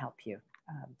 they can help you,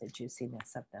 the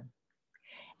juiciness of them.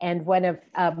 And one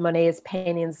of Monet's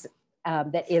paintings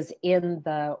that is in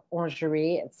the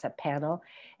orangerie, it's a panel.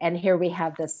 And here we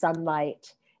have the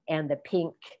sunlight and the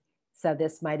pink. So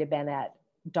this might've been at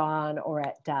dawn or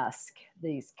at dusk,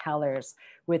 these colors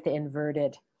with the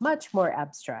inverted, much more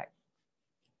abstract.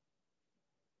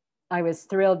 I was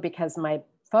thrilled because my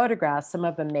photographs, some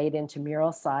of them made into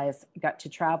mural size, got to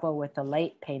travel with the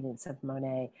late paintings of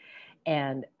Monet.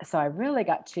 And so I really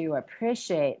got to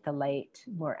appreciate the late,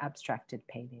 more abstracted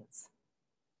paintings.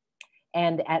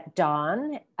 And at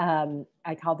dawn,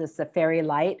 I call this the fairy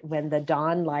light, when the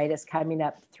dawn light is coming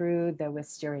up through the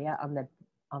wisteria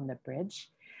on the bridge.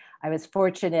 I was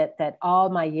fortunate that all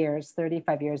my years,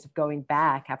 35 years of going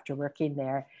back after working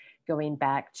there, going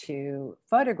back to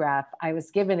photograph, I was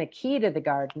given a key to the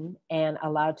garden and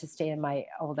allowed to stay in my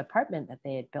old apartment that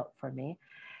they had built for me.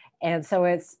 And so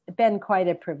it's been quite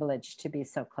a privilege to be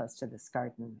so close to this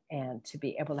garden and to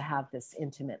be able to have this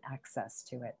intimate access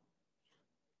to it.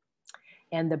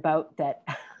 And the boat that,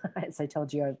 as I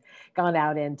told you, I've gone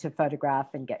out in to photograph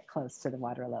and get close to the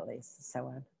water lilies and so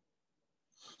on.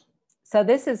 So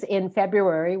this is in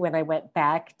February when I went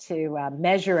back to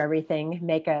measure everything,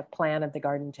 make a plan of the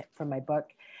garden for my book.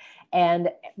 And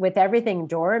with everything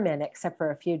dormant, except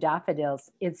for a few daffodils,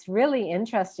 it's really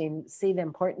interesting to see the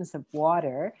importance of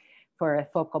water for a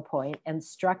focal point and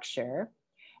structure.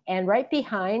 And right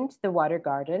behind the water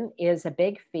garden is a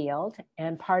big field,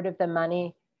 and part of the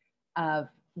money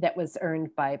that was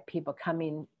earned by people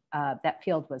coming, that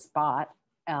field was bought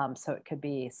so it could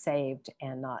be saved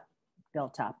and not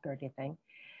built up or anything.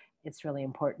 It's really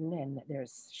important, and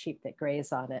there's sheep that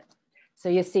graze on it. So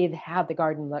you see how the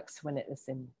garden looks when it is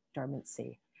in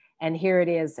dormancy. And here it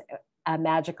is, a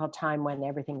magical time when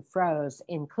everything froze,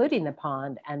 including the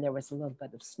pond, and there was a little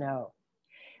bit of snow.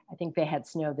 I think they had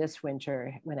snow this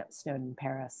winter when it snowed in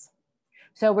Paris.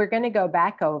 So we're going to go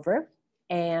back over,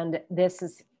 and this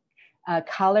is a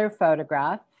color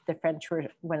photograph. The French were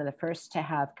one of the first to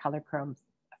have color chrome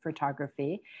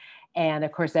photography. And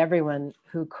of course, everyone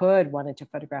who could wanted to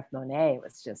photograph Monet. It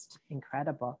was just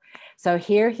incredible. So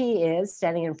here he is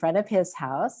standing in front of his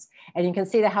house, and you can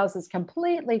see the house is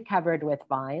completely covered with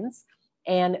vines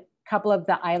and a couple of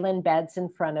the island beds in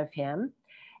front of him,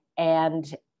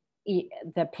 and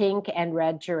the pink and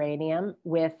red geranium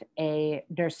with a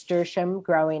nasturtium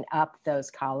growing up those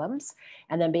columns.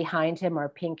 And then behind him are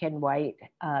pink and white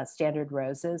standard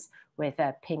roses with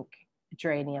a pink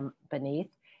geranium beneath.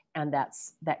 And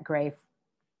that gray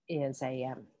is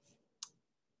a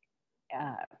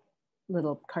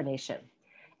little carnation.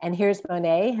 And here's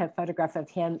Monet, a photograph of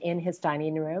him in his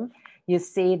dining room. You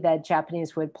see the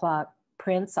Japanese wood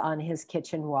prints on his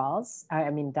kitchen walls,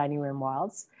 dining room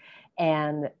walls.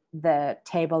 And the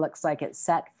table looks like it's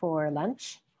set for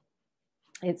lunch.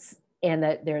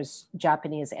 There's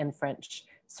Japanese and French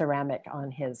ceramic on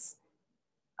his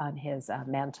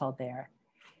mantle there.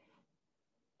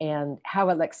 And how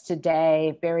it looks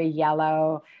today, very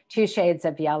yellow, 2 shades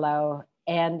of yellow.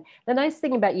 And the nice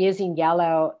thing about using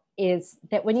yellow is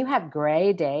that when you have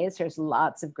gray days, there's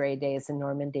lots of gray days in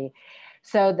Normandy.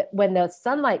 So that when the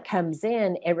sunlight comes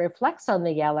in, it reflects on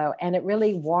the yellow and it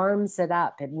really warms it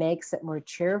up. It makes it more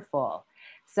cheerful.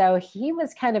 So he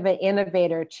was kind of an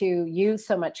innovator to use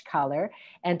so much color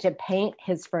and to paint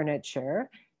his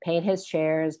furniture, paint his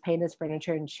chairs, paint his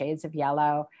furniture in shades of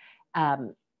yellow.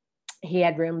 He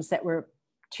had rooms that were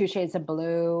 2 shades of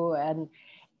blue,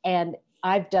 and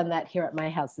I've done that here at my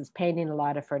house, is painting a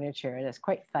lot of furniture, and it's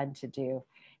quite fun to do,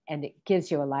 and it gives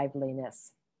you a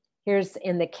liveliness. Here's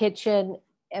in the kitchen.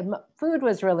 Food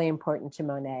was really important to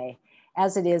Monet,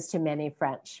 as it is to many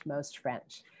most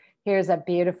French. Here's a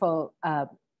beautiful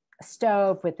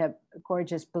stove with a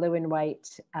gorgeous blue and white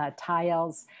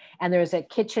tiles, and there's a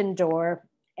kitchen door,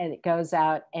 and it goes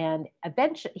out, and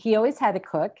eventually he always had a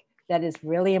cook. That is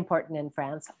really important in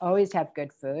France, always have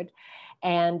good food.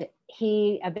 And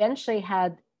he eventually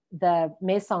had the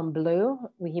Maison Bleue.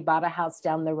 He bought a house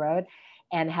down the road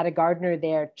and had a gardener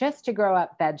there just to grow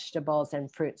up vegetables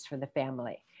and fruits for the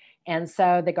family. And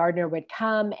so the gardener would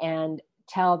come and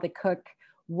tell the cook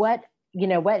what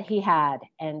he had,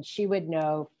 and she would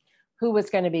know who was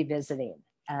going to be visiting.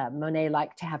 Monet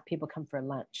liked to have people come for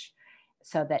lunch,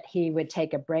 so that he would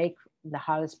take a break the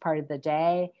hottest part of the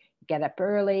day, get up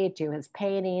early, do his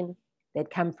painting. They'd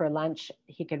come for lunch.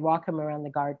 He could walk them around the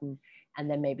garden, and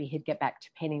then maybe he'd get back to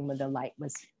painting when the light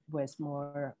was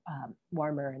more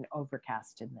warmer and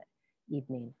overcast in the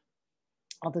evening.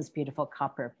 All those beautiful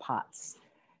copper pots,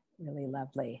 really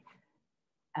lovely.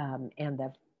 And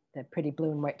the pretty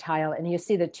blue and white tile. And you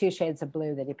see the 2 shades of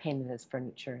blue that he painted his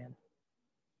furniture in.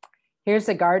 Here's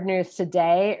the gardeners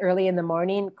today, early in the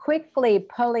morning, quickly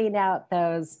pulling out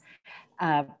those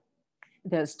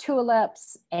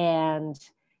tulips and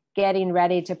getting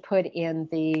ready to put in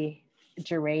the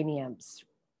geraniums.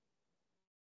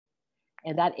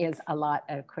 And that is a lot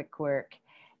of quick work.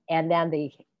 And then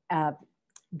the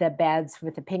beds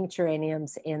with the pink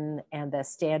geraniums in, and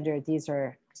these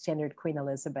are standard Queen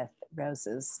Elizabeth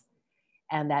roses.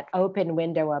 And that open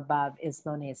window above is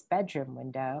Monet's bedroom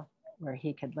window, where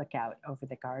he could look out over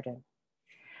the garden.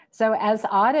 So as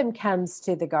autumn comes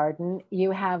to the garden,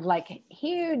 you have like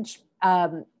huge,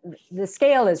 the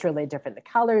scale is really different. The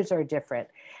colors are different.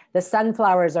 The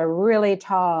sunflowers are really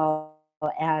tall,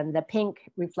 and the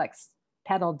pink reflects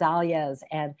petal dahlias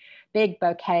and big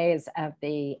bouquets of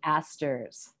the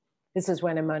asters. This is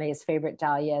one of Monet's favorite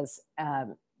dahlias,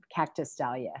 cactus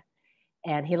dahlia.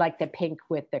 And he liked the pink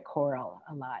with the coral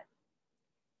a lot.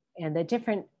 And the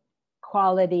different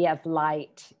quality of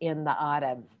light in the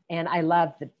autumn. And I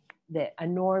love the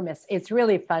enormous, it's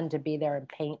really fun to be there and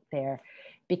paint there,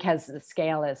 because the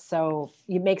scale is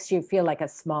it makes you feel like a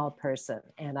small person.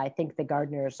 And I think the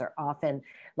gardeners are often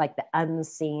like the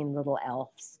unseen little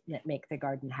elves that make the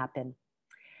garden happen.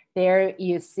 There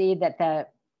you see that the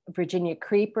Virginia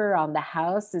creeper on the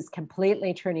house is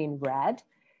completely turning red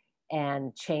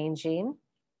and changing.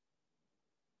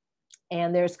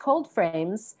 And there's cold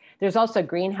frames. There's also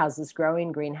greenhouses,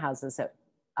 growing greenhouses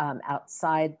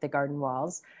outside the garden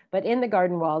walls. But in the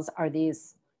garden walls are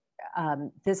these,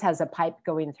 this has a pipe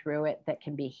going through it that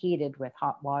can be heated with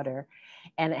hot water,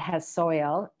 and it has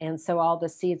soil. And so all the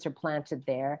seeds are planted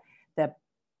there,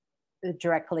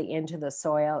 directly into the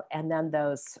soil. And then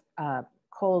those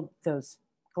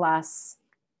glass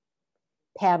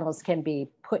panels can be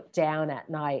put down at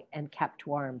night and kept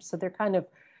warm. So they're kind of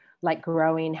like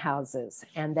growing houses.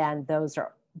 And then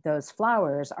those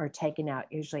flowers are taken out,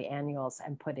 usually annuals,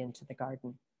 and put into the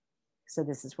garden. So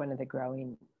this is one of the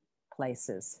growing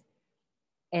places.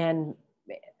 And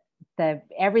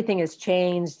everything has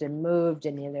changed and moved,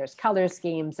 and there's color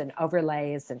schemes and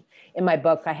overlays. And in my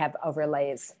book, I have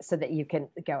overlays so that you can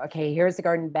go, okay, here's the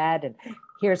garden bed, and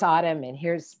here's autumn, and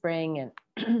here's spring.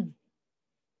 And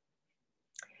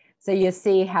so you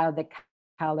see how the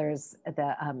colors,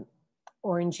 the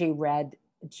orangey red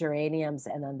geraniums,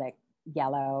 and then the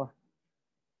yellow.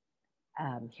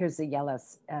 Here's the yellow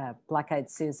black-eyed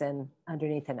Susan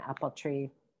underneath an apple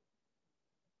tree.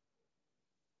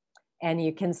 And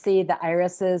you can see the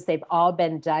irises, they've all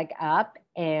been dug up,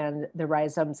 and the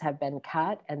rhizomes have been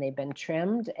cut, and they've been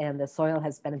trimmed, and the soil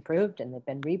has been improved, and they've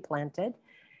been replanted.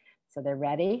 So they're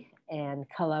ready. And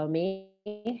calomi,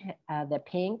 the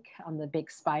pink on the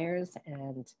big spires,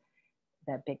 and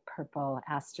the big purple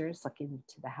asters looking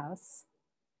to the house.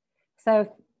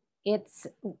 So it's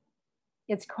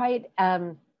quite,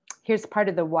 here's part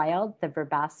of the wild, the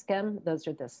verbascum. Those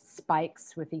are the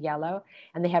spikes with the yellow,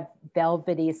 and they have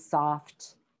velvety,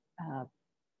 soft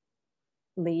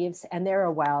leaves, and they're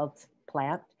a wild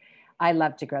plant. I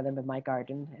love to grow them in my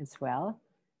garden as well.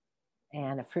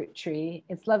 And a fruit tree.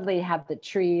 It's lovely to have the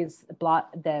trees,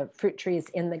 the fruit trees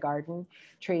in the garden,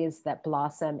 trees that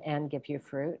blossom and give you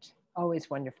fruit. Always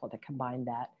wonderful to combine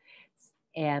that.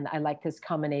 And I like this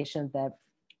combination,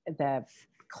 the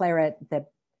claret, the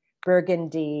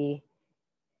burgundy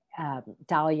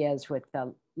dahlias with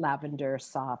the lavender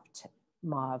soft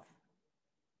mauve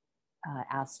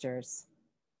asters.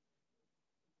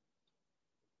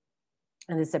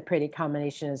 And it's a pretty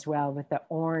combination as well with the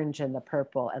orange and the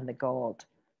purple and the gold.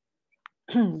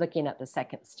 Looking at the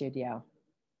second studio.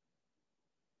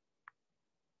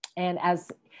 And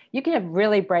as you can have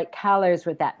really bright colors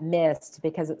with that mist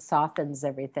because it softens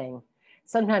everything.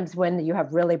 Sometimes when you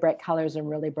have really bright colors and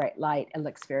really bright light, it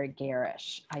looks very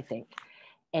garish, I think.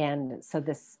 And so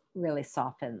this really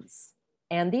softens.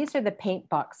 And these are the paint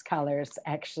box colors,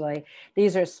 actually.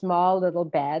 These are small little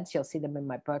beds. You'll see them in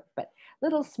my book, but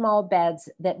little small beds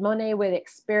that Monet would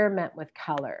experiment with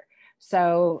color.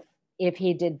 So if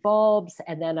he did bulbs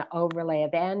and then an overlay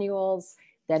of annuals,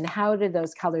 then how do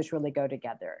those colors really go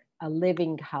together? A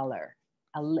living color.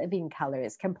 A living color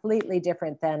is completely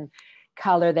different than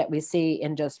color that we see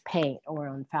in just paint or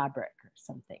on fabric or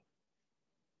something.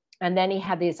 And then he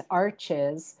had these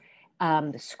arches,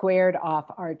 squared off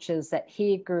arches that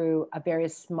he grew a very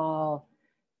small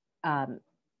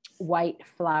white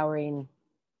flowering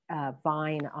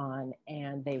vine on,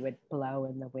 and they would blow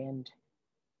in the wind.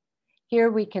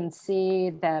 Here we can see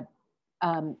the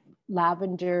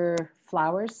lavender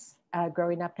flowers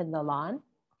growing up in the lawn.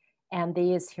 And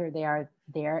these, here they are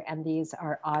there, and these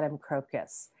are autumn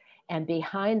crocus. And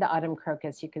behind the autumn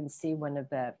crocus, you can see one of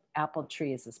the apple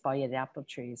trees, the espaliered apple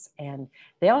trees, and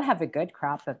they'll have a good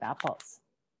crop of apples.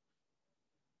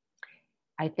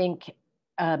 I think,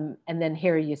 and then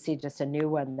here you see just a new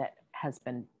one that has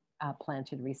been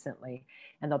planted recently,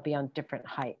 and they'll be on different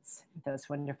heights, those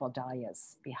wonderful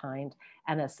dahlias behind,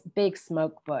 and a big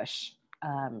smoke bush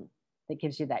that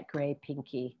gives you that gray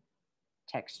pinky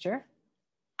texture,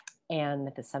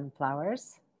 and the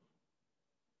sunflowers.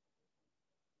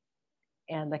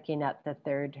 And looking at the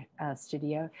third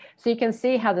studio. So you can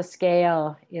see how the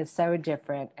scale is so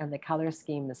different and the color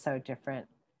scheme is so different.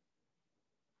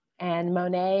 And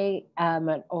Monet,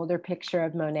 an older picture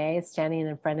of Monet standing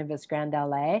in front of his Grand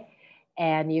Allée.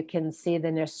 And you can see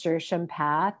the nasturtium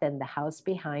path and the house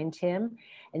behind him.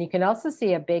 And you can also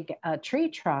see a big tree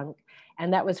trunk.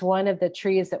 And that was one of the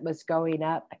trees that was going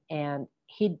up. And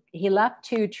he left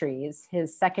two trees.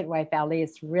 His second wife,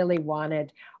 Alice, really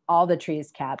wanted all the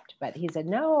trees kept, but he said,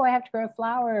 no, I have to grow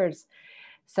flowers.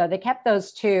 So they kept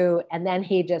those two, and then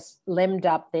he just limbed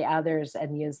up the others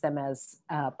and used them as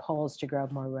poles to grow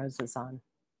more roses on.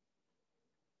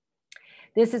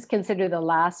 This is considered the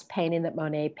last painting that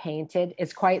Monet painted.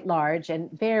 It's quite large and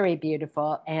very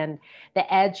beautiful, and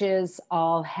the edges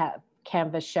all have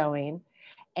canvas showing,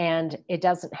 and it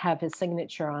doesn't have his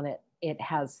signature on it. It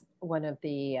has one of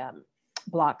the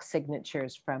block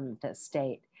signatures from the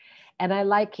state. And I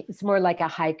like, it's more like a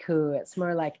haiku. It's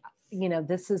more like, you know,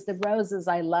 this is the roses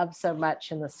I love so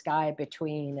much in the sky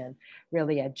between, and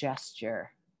really a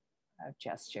gesture.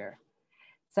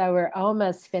 So we're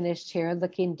almost finished here,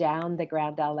 looking down the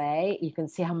Grand Allée. You can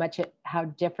see how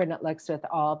different it looks with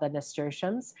all the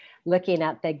nasturtiums. Looking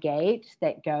at the gate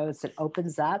that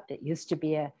opens up. It used to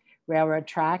be a railroad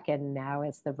track, and now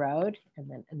it's the road,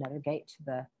 and then another gate to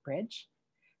the bridge.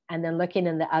 And then looking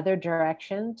in the other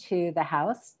direction to the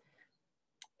house.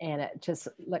 And it just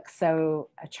looks so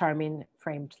charming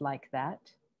framed like that.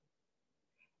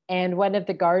 And one of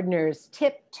the gardeners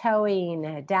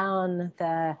tiptoeing down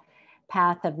the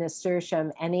path of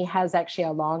nasturtium, and he has actually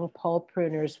a long pole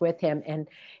pruners with him, and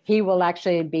he will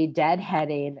actually be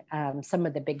deadheading some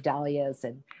of the big dahlias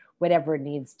and whatever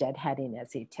needs deadheading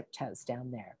as he tiptoes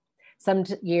down there. Some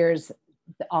years,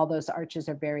 all those arches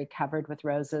are very covered with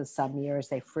roses. Some years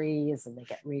they freeze and they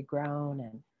get regrown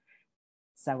and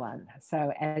so on.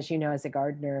 So as you know, as a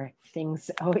gardener, things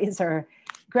always are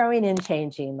growing and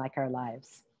changing like our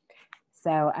lives.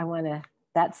 So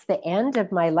that's the end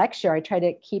of my lecture. I try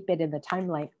to keep it in the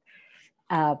timeline.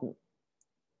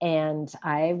 And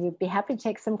I would be happy to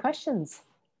take some questions.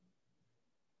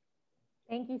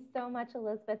 Thank you so much,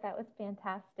 Elizabeth. That was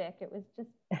fantastic. It was just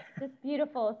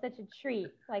beautiful, such a treat,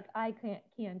 like eye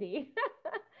candy.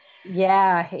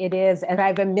 Yeah, it is. And I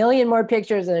have a million more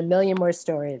pictures and a million more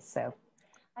stories. So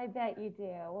I bet you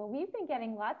do. Well, we've been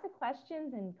getting lots of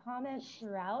questions and comments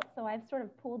throughout, so I've sort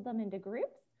of pulled them into groups.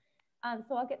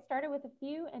 So I'll get started with a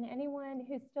few, and anyone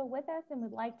who's still with us and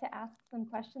would like to ask some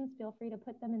questions, feel free to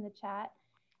put them in the chat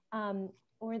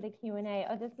or the Q&A.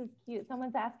 Oh, this is cute.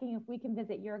 Someone's asking if we can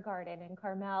visit your garden in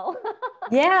Carmel.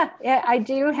 Yeah, I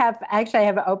do have, actually I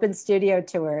have an open studio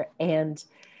tour, and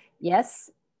yes,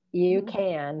 you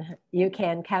can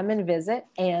come and visit.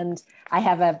 And I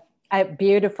have a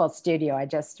beautiful studio I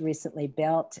just recently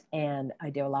built, and I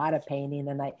do a lot of painting,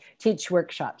 and I teach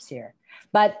workshops here.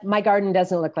 But my garden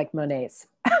doesn't look like Monet's.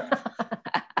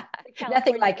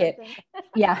 Nothing like it.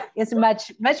 Yeah, it's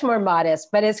much more modest,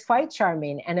 but it's quite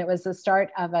charming. And it was the start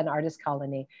of an artist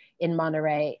colony in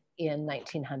Monterey in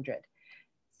 1900.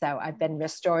 So I've been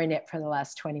restoring it for the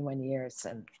last 21 years.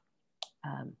 And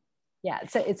yeah,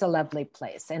 it's a lovely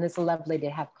place, and it's lovely to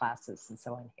have classes and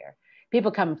so on here.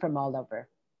 People come from all over.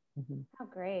 Mm-hmm. How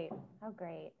great. How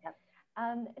great. Yep.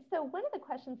 So one of the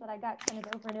questions that I got kind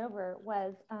of over and over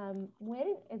was,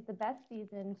 when is the best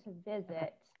season to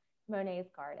visit Monet's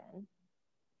garden?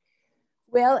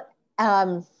 Well,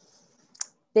 I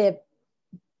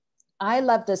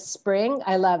love the spring.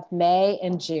 I love May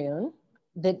and June.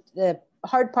 The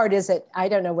hard part is that I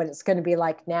don't know what it's going to be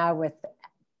like now with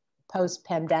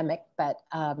post-pandemic, but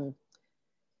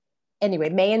anyway,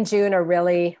 May and June are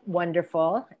really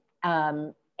wonderful.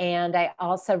 And I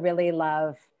also really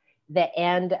love the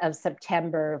end of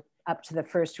September up to the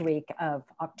first week of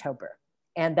October.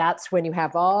 And that's when you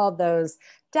have all those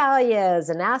dahlias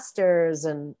and asters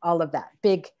and all of that.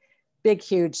 Big,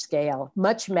 huge scale,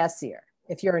 much messier.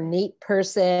 If you're a neat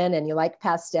person and you like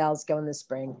pastels, go in the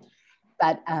spring.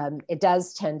 But it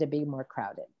does tend to be more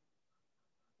crowded.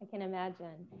 I can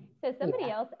imagine. So somebody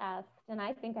else asked, and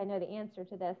I think I know the answer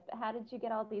to this, but how did you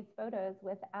get all these photos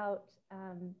without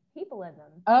people in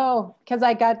them? Oh, because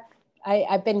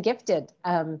I've been gifted.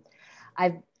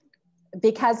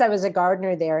 Because I was a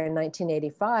gardener there in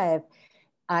 1985,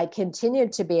 I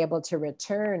continued to be able to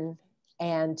return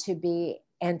and to be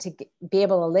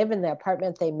able to live in the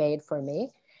apartment they made for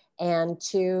me, and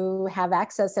to have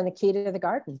access and a key to the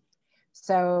garden.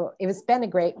 So it's been a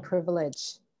great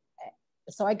privilege.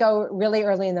 So I go really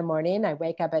early in the morning. I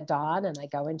wake up at dawn and I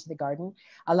go into the garden,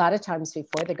 a lot of times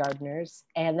before the gardeners,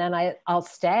 and then I'll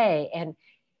stay. And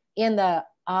in the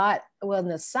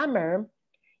summer,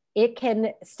 it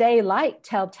can stay light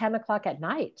till 10 o'clock at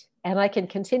night, and I can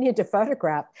continue to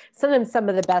photograph. Sometimes some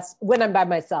of the best when I'm by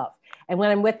myself. And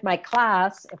when I'm with my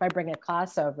class, if I bring a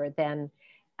class over, then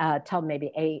till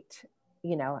maybe 8,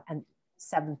 and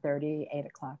 7:30, 8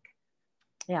 o'clock.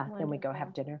 Yeah, wonderful. Then we go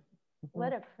have dinner. Mm-hmm.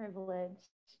 What a privilege.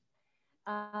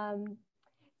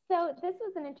 So this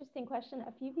was an interesting question.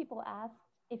 A few people asked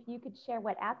if you could share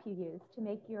what app you use to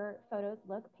make your photos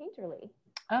look painterly.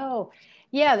 Oh,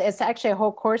 yeah, it's actually a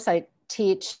whole course I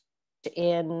teach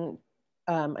in,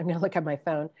 I'm going to look at my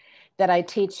phone, that I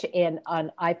teach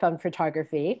on iPhone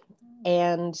photography.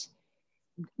 And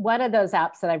one of those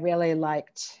apps that I really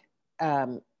liked,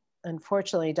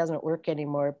 unfortunately, doesn't work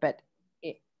anymore, but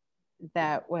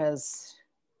that was,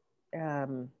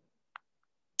 that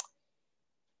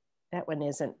one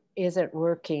isn't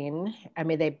working. I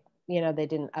mean, they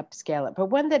didn't upscale it, but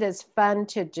one that is fun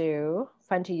to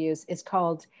use is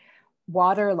called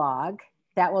Waterlog.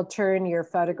 That will turn your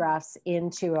photographs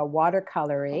into a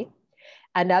watercolory.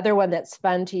 Another one that's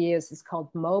fun to use is called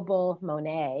Mobile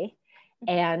Monet.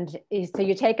 And so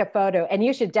you take a photo, and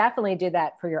you should definitely do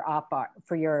that for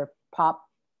your pop,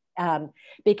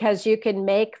 because you can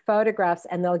make photographs,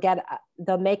 and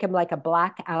they'll make them like a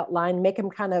black outline, make them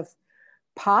kind of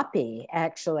poppy,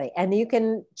 actually. And you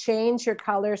can change your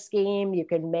color scheme. You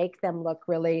can make them look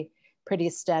really pretty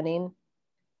stunning.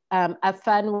 A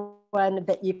fun one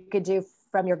that you could do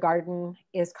from your garden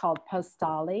is called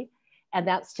Postali, and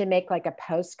that's to make like a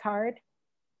postcard.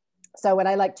 So what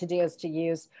I like to do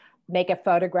is make that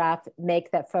photograph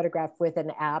with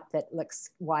an app that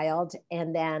looks wild,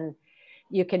 and then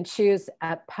you can choose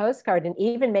a postcard and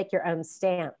even make your own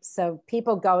stamps. So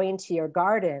people going to your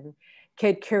garden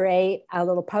could create a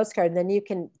little postcard, and then you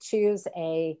can choose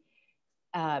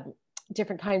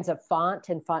different kinds of font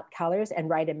and font colors and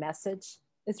write a message.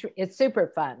 It's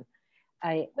super fun.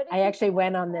 I actually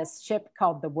went on this ship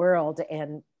called The World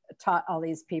and taught all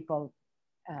these people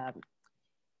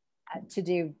to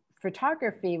do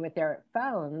photography with their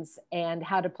phones and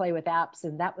how to play with apps,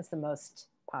 and that was the most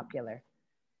popular.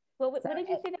 What did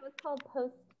you say that was called?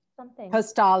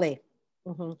 Postali.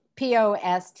 Mm-hmm.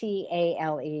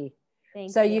 Postale.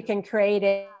 So you can create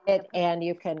it, and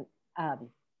you can,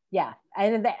 yeah.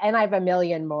 And I have a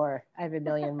million more.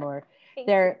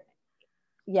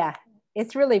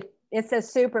 It's really it's a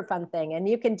super fun thing. And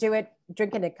you can do it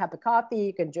drinking a cup of coffee.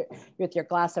 You can do with your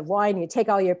glass of wine. You take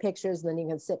all your pictures and then you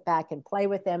can sit back and play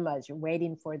with them as you're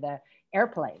waiting for the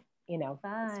airplane. You know,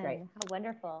 Fun. it's great. How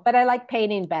wonderful. But I like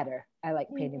painting better. I like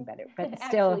painting better, but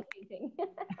still. Actually painting.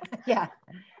 Yeah,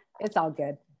 it's all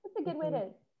good. It's a good way to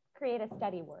create a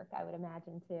study work, I would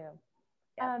imagine too.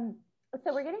 Yeah.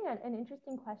 So we're getting an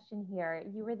interesting question here.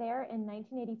 You were there in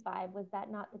 1985. Was that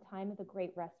not the time of the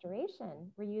Great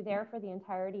Restoration? Were you there for the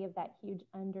entirety of that huge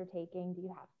undertaking? Do you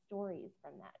have stories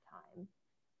from that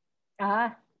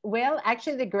time? Well,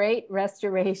 actually, the Great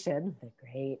Restoration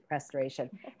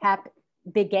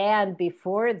began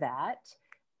before that.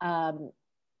 And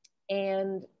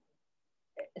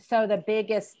so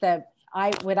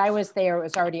when I was there, it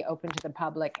was already open to the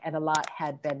public and a lot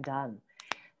had been done.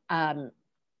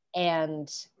 And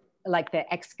like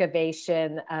the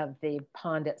excavation of the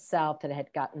pond itself that had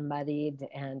gotten muddied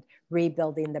and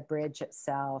rebuilding the bridge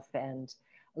itself and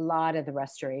a lot of the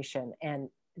restoration. And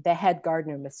the head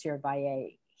gardener, Monsieur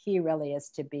Baillet, he really is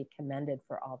to be commended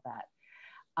for all that.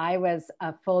 I was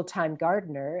a full-time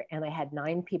gardener and I had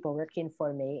 9 people working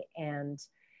for me and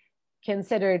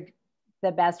considered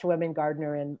the best women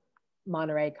gardener in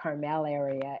Monterey, Carmel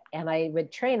area. And I would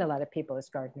train a lot of people as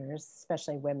gardeners,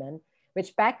 especially women,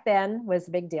 which back then was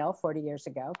a big deal 40 years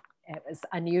ago. It was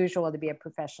unusual to be a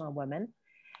professional woman.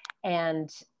 And,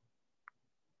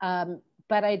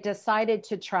 but I decided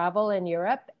to travel in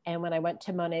Europe. And when I went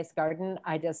to Monet's garden,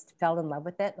 I just fell in love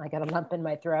with it. And I got a lump in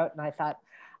my throat and I thought,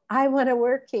 I want to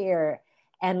work here.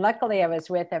 And luckily I was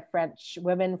with a French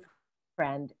woman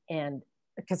friend and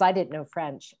because I didn't know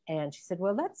French. And she said,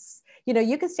 well,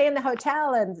 you can stay in the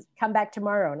hotel and come back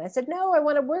tomorrow. And I said, no, I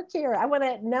want to work here. I want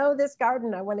to know this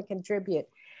garden. I want to contribute.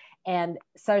 And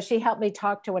so she helped me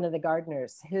talk to one of the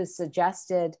gardeners who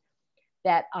suggested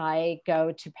that I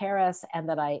go to Paris and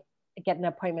that I get an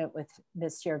appointment with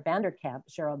Monsieur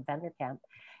Gerald Vanderkamp,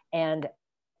 and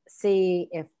see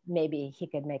if maybe he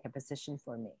could make a position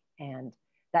for me. And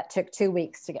that took 2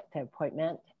 weeks to get the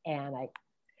appointment.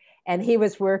 And he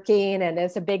was working, and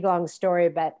it's a big, long story,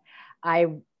 but I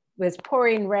was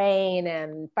pouring rain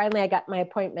and finally I got my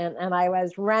appointment and I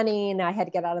was running. I had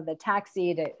to get out of the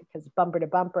taxi because bumper to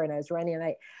bumper, and I was running and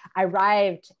I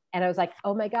arrived and I was like,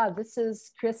 oh my God, this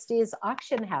is Christie's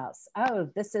auction house. Oh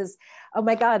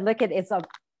my God, look at it's a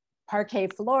parquet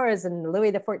floors and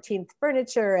Louis XIV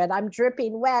furniture and I'm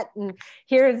dripping wet. And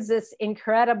here's this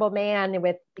incredible man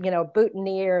with,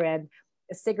 boutonniere and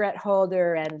a cigarette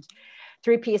holder and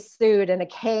 3-piece suit and a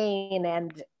cane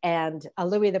and a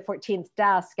Louis XIV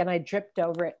desk. And I dripped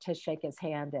over it to shake his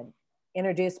hand and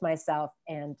introduce myself.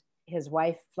 And his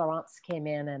wife, Florence, came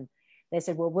in and they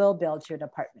said, well, we'll build you an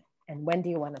apartment. And when do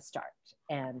you want to start?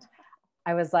 And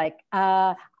I was like,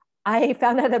 I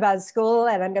found out about school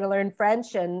and I'm going to learn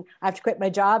French and I have to quit my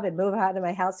job and move out of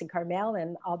my house in Carmel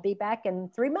and I'll be back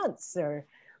in 3 months.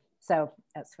 So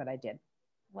that's what I did.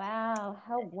 Wow,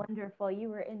 how wonderful. You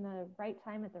were in the right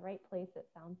time at the right place, it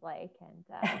sounds like. And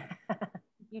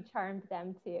you charmed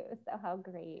them too. So how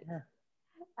great.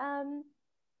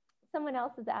 Someone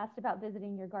else has asked about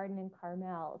visiting your garden in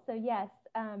Carmel. So yes,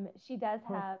 she does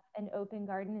have an open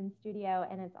garden and studio,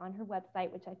 and it's on her website,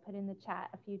 which I put in the chat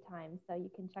a few times. So you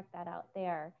can check that out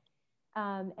there.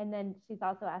 And then she's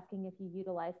also asking if you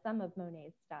utilize some of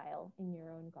Monet's style in your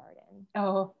own garden.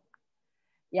 Oh,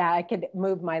 yeah, I could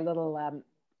move my little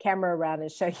camera around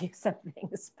and show you some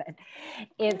things, but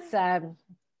it's,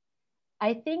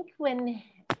 I think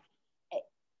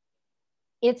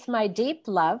it's my deep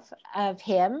love of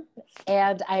him.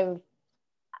 And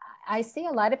I see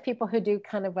a lot of people who do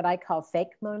kind of what I call fake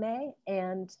Monet,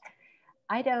 and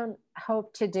I don't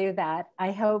hope to do that.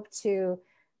 I hope to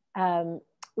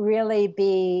really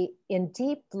be in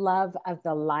deep love of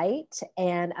the light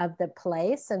and of the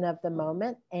place and of the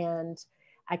moment and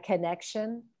a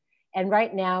connection. And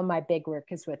right now my big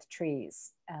work is with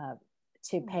trees,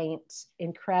 to paint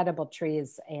incredible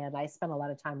trees. And I spend a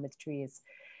lot of time with trees.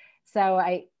 So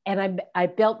I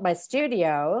built my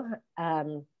studio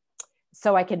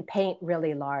so I can paint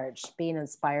really large, being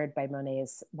inspired by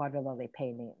Monet's water lily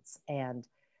paintings, and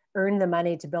earn the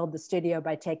money to build the studio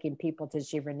by taking people to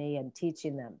Giverny and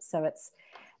teaching them. So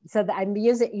I'm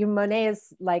using Monet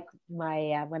is like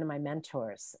my one of my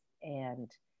mentors, and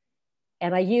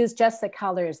I use just the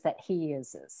colors that he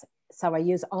uses. So I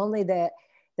use only the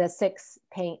 6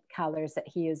 paint colors that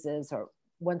he uses, or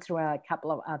once in a while a couple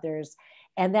of others.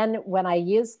 And then when I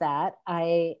use that,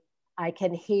 I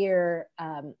can hear,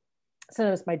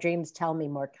 sometimes my dreams tell me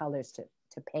more colors to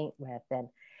paint with,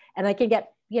 and I can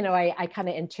get, I kind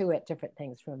of intuit different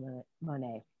things from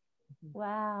Monet.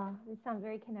 Wow, you sound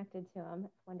very connected to him.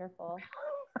 It's wonderful.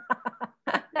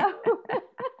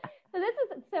 So,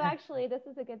 so actually this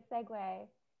is a good segue.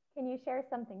 Can you share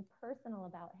something personal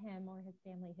about him or his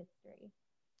family history?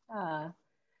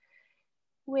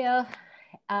 Well,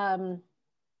 um,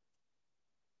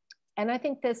 and I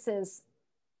think this is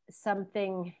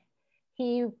something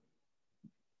he,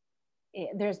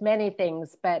 there's many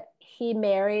things, but he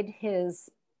married his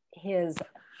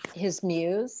his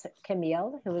muse,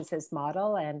 Camille, who was his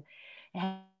model, and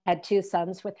had two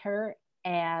sons with her,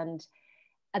 and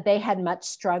they had much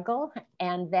struggle.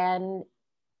 And then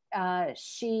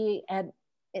she and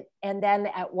then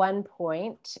at one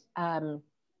point,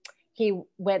 he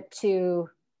went to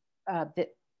the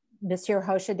Monsieur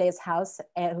Hocheday's house,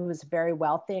 who was very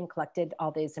wealthy and collected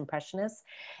all these impressionists,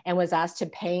 and was asked to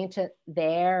paint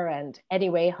there. And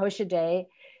anyway, Hocheday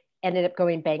ended up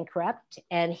going bankrupt,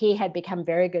 and he had become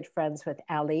very good friends with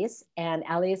Alice. And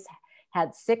Alice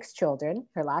had 6 children,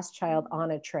 her last child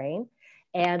on a train.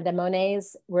 And the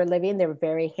Monets were living, they were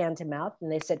very hand to mouth.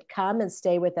 And they said, come and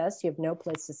stay with us. You have no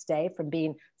place to stay, from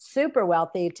being super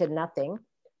wealthy to nothing.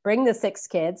 Bring the 6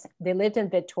 kids. They lived in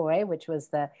Vitoy, which was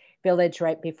the village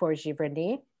right before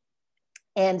Giverny.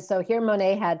 And so here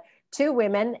Monet had 2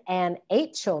 women and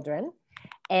 8 children.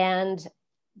 And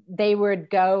they would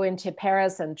go into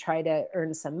Paris and try to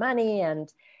earn some money.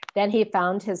 And then he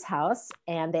found his house,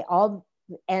 and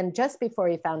and just before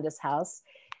he found his house,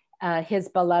 his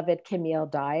beloved Camille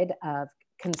died of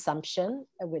consumption,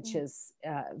 which is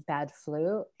bad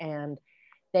flu. And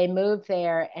they moved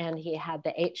there, and he had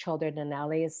the 8 children and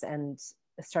Alice, and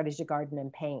started to garden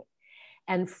and paint.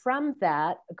 And from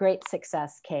that, great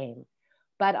success came,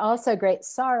 but also great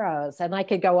sorrows. And I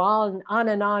could go on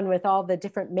and on with all the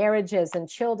different marriages and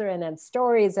children and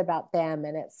stories about them.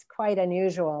 And it's quite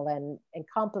unusual and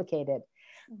complicated.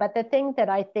 But the thing that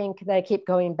I think that I keep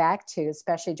going back to,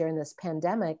 especially during this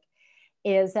pandemic,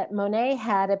 is that Monet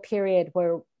had a period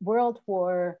where World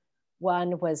War I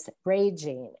was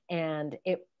raging, and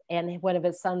one of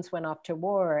his sons went off to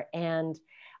war, and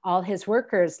all his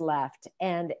workers left,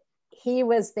 and he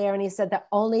was there, and he said the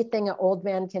only thing an old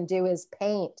man can do is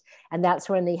paint. And that's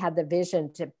when he had the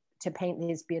vision to paint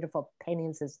these beautiful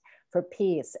paintings for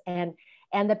peace. And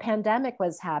the pandemic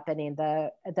was happening,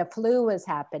 the flu was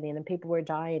happening, and people were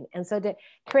dying. And so to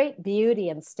create beauty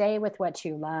and stay with what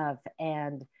you love,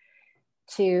 and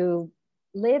to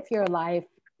live your life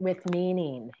with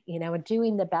meaning, and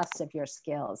doing the best of your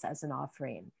skills as an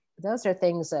offering. Those are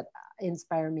things that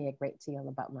inspire me a great deal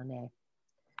about Monet.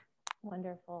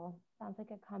 Wonderful. Sounds like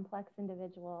a complex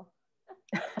individual.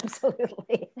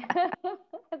 Absolutely.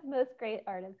 As most great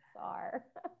artists are.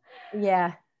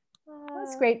 Yeah.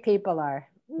 Most great people are.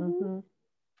 Mm-hmm.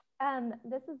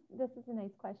 This is a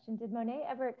nice question. Did Monet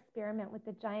ever experiment with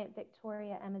the giant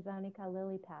Victoria Amazonica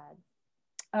lily pads?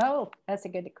 Oh, that's a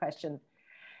good question.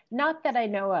 Not that I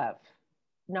know of.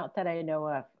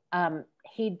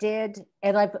 He did,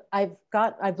 and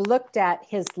I've looked at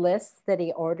his lists that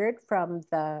he ordered from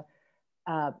the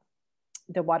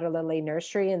water lily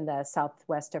nursery in the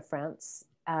southwest of France,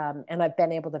 and I've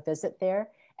been able to visit there,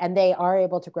 and they are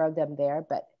able to grow them there.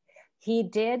 But he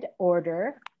did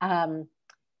order some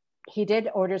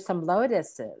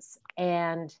lotuses,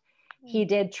 and he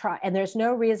did try, and there's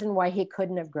no reason why he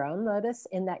couldn't have grown lotus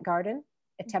in that garden,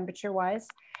 temperature wise.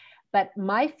 But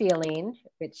my feeling,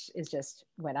 which is just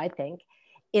what I think,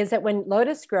 is that when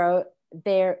lotus grow,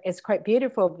 it's quite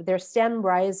beautiful. Their stem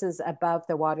rises above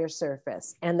the water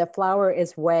surface, and the flower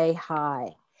is way high.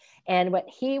 And what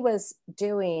he was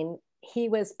doing, he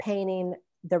was painting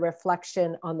the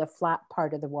reflection on the flat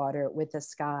part of the water with the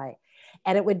sky.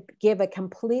 And it would give a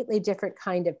completely different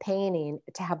kind of painting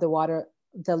to have the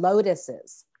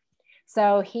lotuses.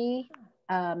 So he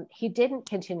didn't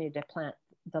continue to plant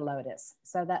the lotus.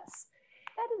 So that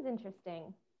is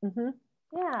interesting. Mm-hmm.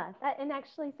 Yeah, and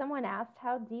actually someone asked,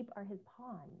 how deep are his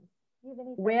ponds? Do you have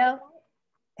any Well,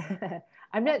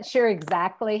 I'm not sure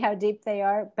exactly how deep they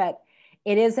are, but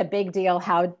it is a big deal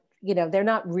how, they're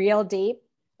not real deep,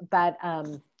 but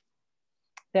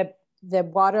the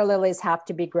water lilies have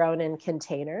to be grown in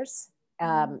containers.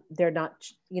 They're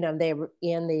not, they're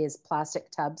in these plastic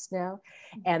tubs now,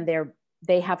 and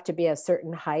they have to be a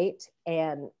certain height.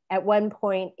 And at one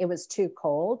point it was too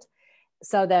cold.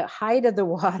 So the height of the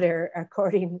water,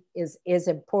 is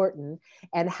important,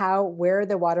 and where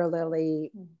the water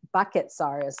lily buckets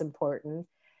are is important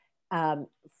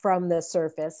from the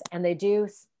surface. And they do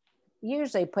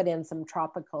usually put in some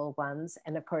tropical ones,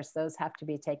 and of course those have to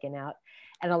be taken out.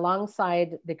 And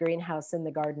alongside the greenhouse in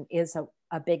the garden is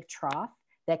a big trough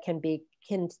that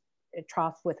can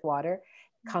trough with water,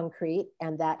 concrete,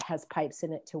 and that has pipes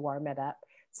in it to warm it up,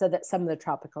 so that some of the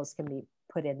tropicals can be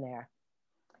put in there.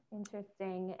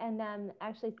 Interesting. And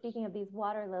actually, speaking of these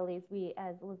water lilies, we,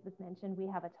 as Elizabeth mentioned, we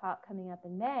have a talk coming up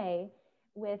in May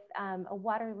with a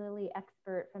water lily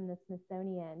expert from the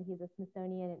Smithsonian. He's a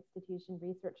Smithsonian Institution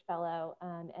Research Fellow,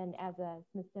 and as a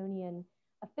Smithsonian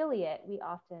affiliate, we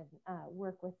often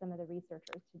work with some of the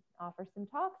researchers to offer some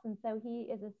talks. And so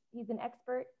he's an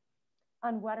expert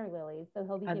on water lilies, so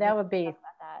he'll be giving that would be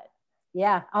about that.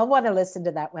 Yeah, I'll want to listen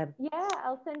to that one. Yeah,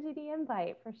 I'll send you the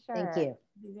invite for sure. Thank you.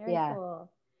 It'd be very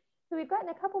cool. So we've gotten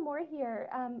a couple more here.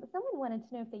 Someone wanted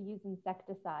to know if they use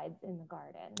insecticides in the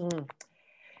garden.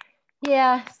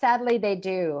 Yeah, sadly they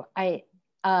do.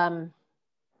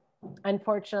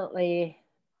 Unfortunately,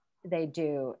 they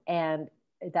do. And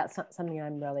that's not something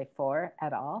I'm really for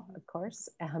at all, of course.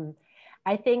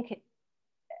 I think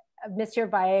Monsieur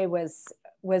Valle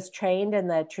was trained in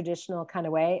the traditional kind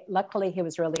of way. Luckily, he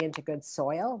was really into good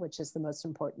soil, which is the most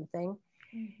important thing.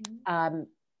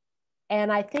 And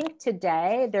I think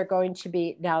today they're going to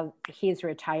be, now he's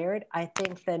retired, I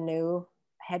think the new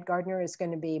head gardener is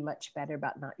going to be much better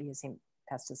about not using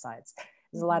pesticides.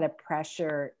 There's a lot of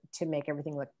pressure to make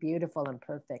everything look beautiful and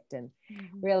perfect. And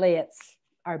really it's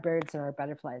our birds and our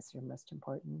butterflies that are most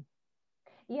important.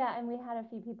 Yeah, and we had a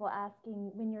few people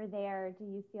asking, when you're there, do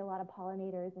you see a lot of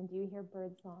pollinators and do you hear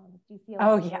bird songs? Do you see a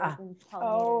lot of birds and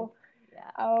pollinators?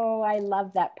 Oh, I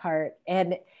love that part.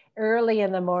 And early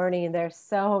in the morning, there's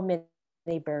so many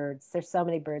birds. There's so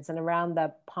many birds. And around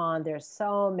the pond, there's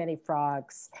so many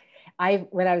frogs.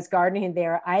 When I was gardening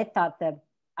there, I thought that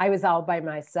I was all by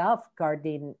myself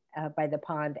gardening by the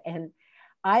pond. And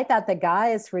I thought the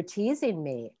guys were teasing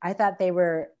me. I thought they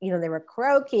were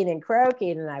croaking and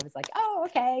croaking. And I was like, oh,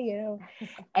 okay,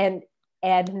 and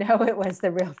no, it was the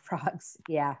real frogs.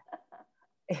 Yeah.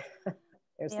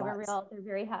 They're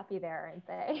very happy there, aren't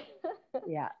they?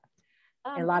 Yeah.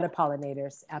 A lot of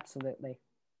pollinators. Absolutely.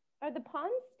 Are the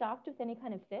ponds stocked with any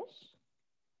kind of fish?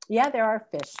 Yeah, there are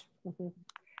fish.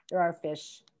 There are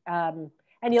fish. And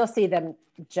you'll see them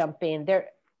jumping.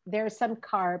 There's some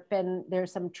carp and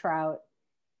there's some trout.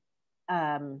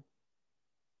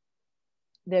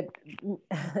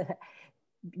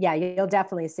 Yeah, you'll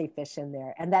definitely see fish in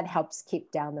there. And that helps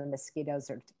keep down the mosquitoes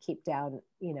or to keep down,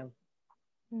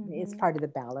 it's part of the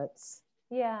balance.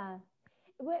 Yeah.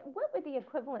 What would the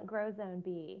equivalent grow zone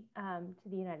be to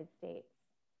the United States?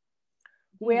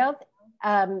 Well,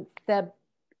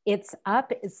 it's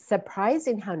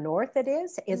surprising how north it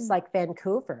is. It's like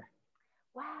Vancouver.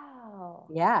 Wow.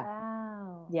 Yeah.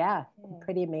 Wow. Yeah. Okay.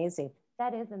 Pretty amazing.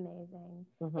 That is amazing.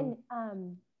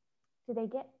 And do they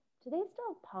still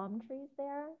have palm trees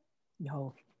there?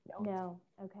 No. Okay. No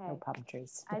palm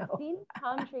trees. I've seen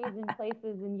palm trees in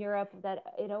places in Europe that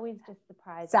it always just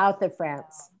surprises South of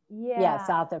France. Yeah,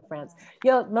 south of France.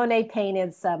 Monet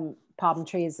painted some palm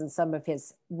trees in some of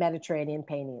his Mediterranean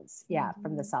paintings. Yeah,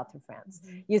 from the south of France.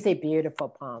 You see beautiful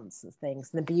palms and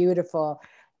things, and the beautiful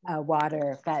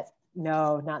water, but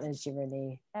no, not in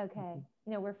Giverny. Okay.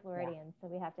 We're Floridians, so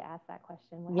we have to ask that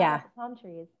question. Well, how about the palm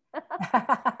trees?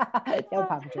 No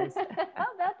palm trees. How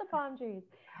about the palm trees?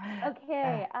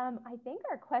 Okay. I think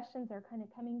our questions are kind of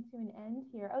coming to an end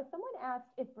here. Oh, someone asked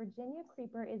if Virginia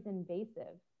creeper is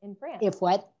invasive in France. If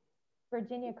what?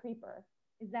 Virginia creeper.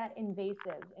 Is that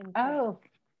invasive in France? Oh,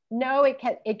 no,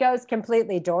 it goes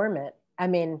completely dormant. I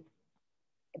mean,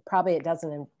 probably it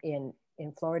doesn't in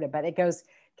Florida, but it goes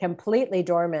completely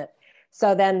dormant.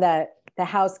 So then the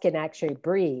house can actually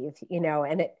breathe,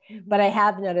 and but I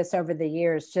have noticed over the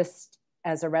years, just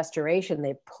as a restoration,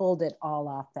 they pulled it all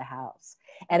off the house.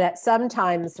 And at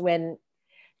sometimes when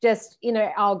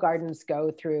all gardens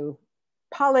go through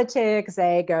politics,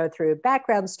 they go through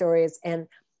background stories. And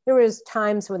there was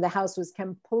times when the house was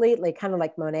completely, kind of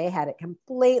like Monet had it,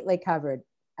 completely covered,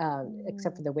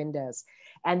 except for the windows.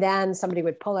 And then somebody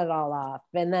would pull it all off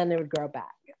and then it would grow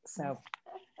back. So,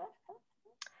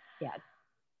 yeah.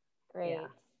 Great. Yeah.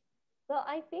 Well,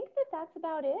 I think that's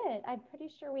about it. I'm pretty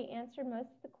sure we answered most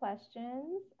of the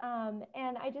questions.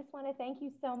 And I just want to thank you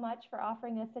so much for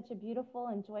offering us such a beautiful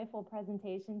and joyful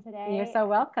presentation today. You're so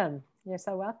welcome. You're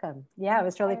so welcome. Yeah, it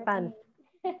was really fun.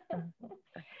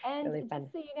 And really fun.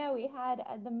 Just so you know, we had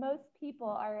the most people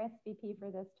RSVP for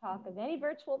this talk of any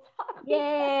virtual talk.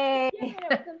 Yay! It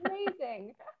was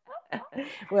amazing.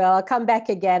 Well, I'll come back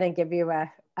again and give you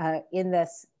in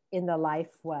the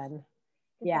life one.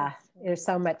 Yeah, there's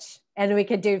so much. And we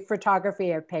could do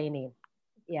photography or painting.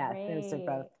 Yeah, those are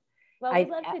both. Well, we'd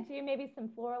love to do maybe some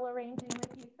floral arranging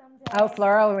with you someday. Oh,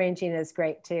 floral arranging is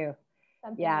great too.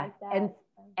 Something like that.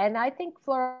 And I think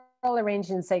floral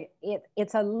arranging is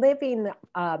it's a living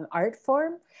art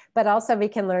form, but also we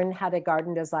can learn how to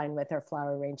garden design with our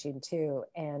flower arranging too.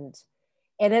 And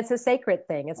And it's a sacred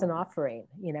thing. It's an offering,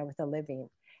 you know, with a living.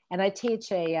 And I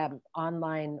teach a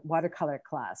online watercolor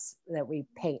class that we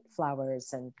paint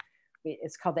flowers, and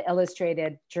it's called the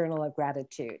Illustrated Journal of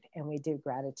Gratitude. And we do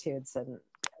gratitudes and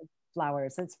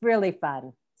flowers. It's really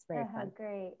fun. It's very fun.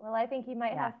 Great. Well, I think you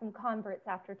might have some converts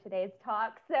after today's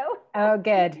talk. So oh,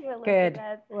 good, you, good.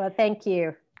 Well, thank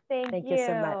you. Thank you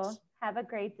so much. Have a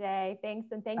great day.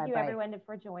 Thanks. And thank you everyone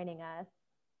for joining us.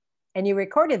 And you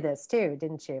recorded this too,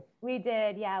 didn't you? We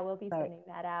did. Yeah, we'll be sending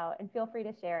that out, and feel free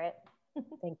to share it.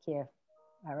 Thank you.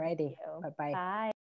 All righty. Bye-bye. Bye.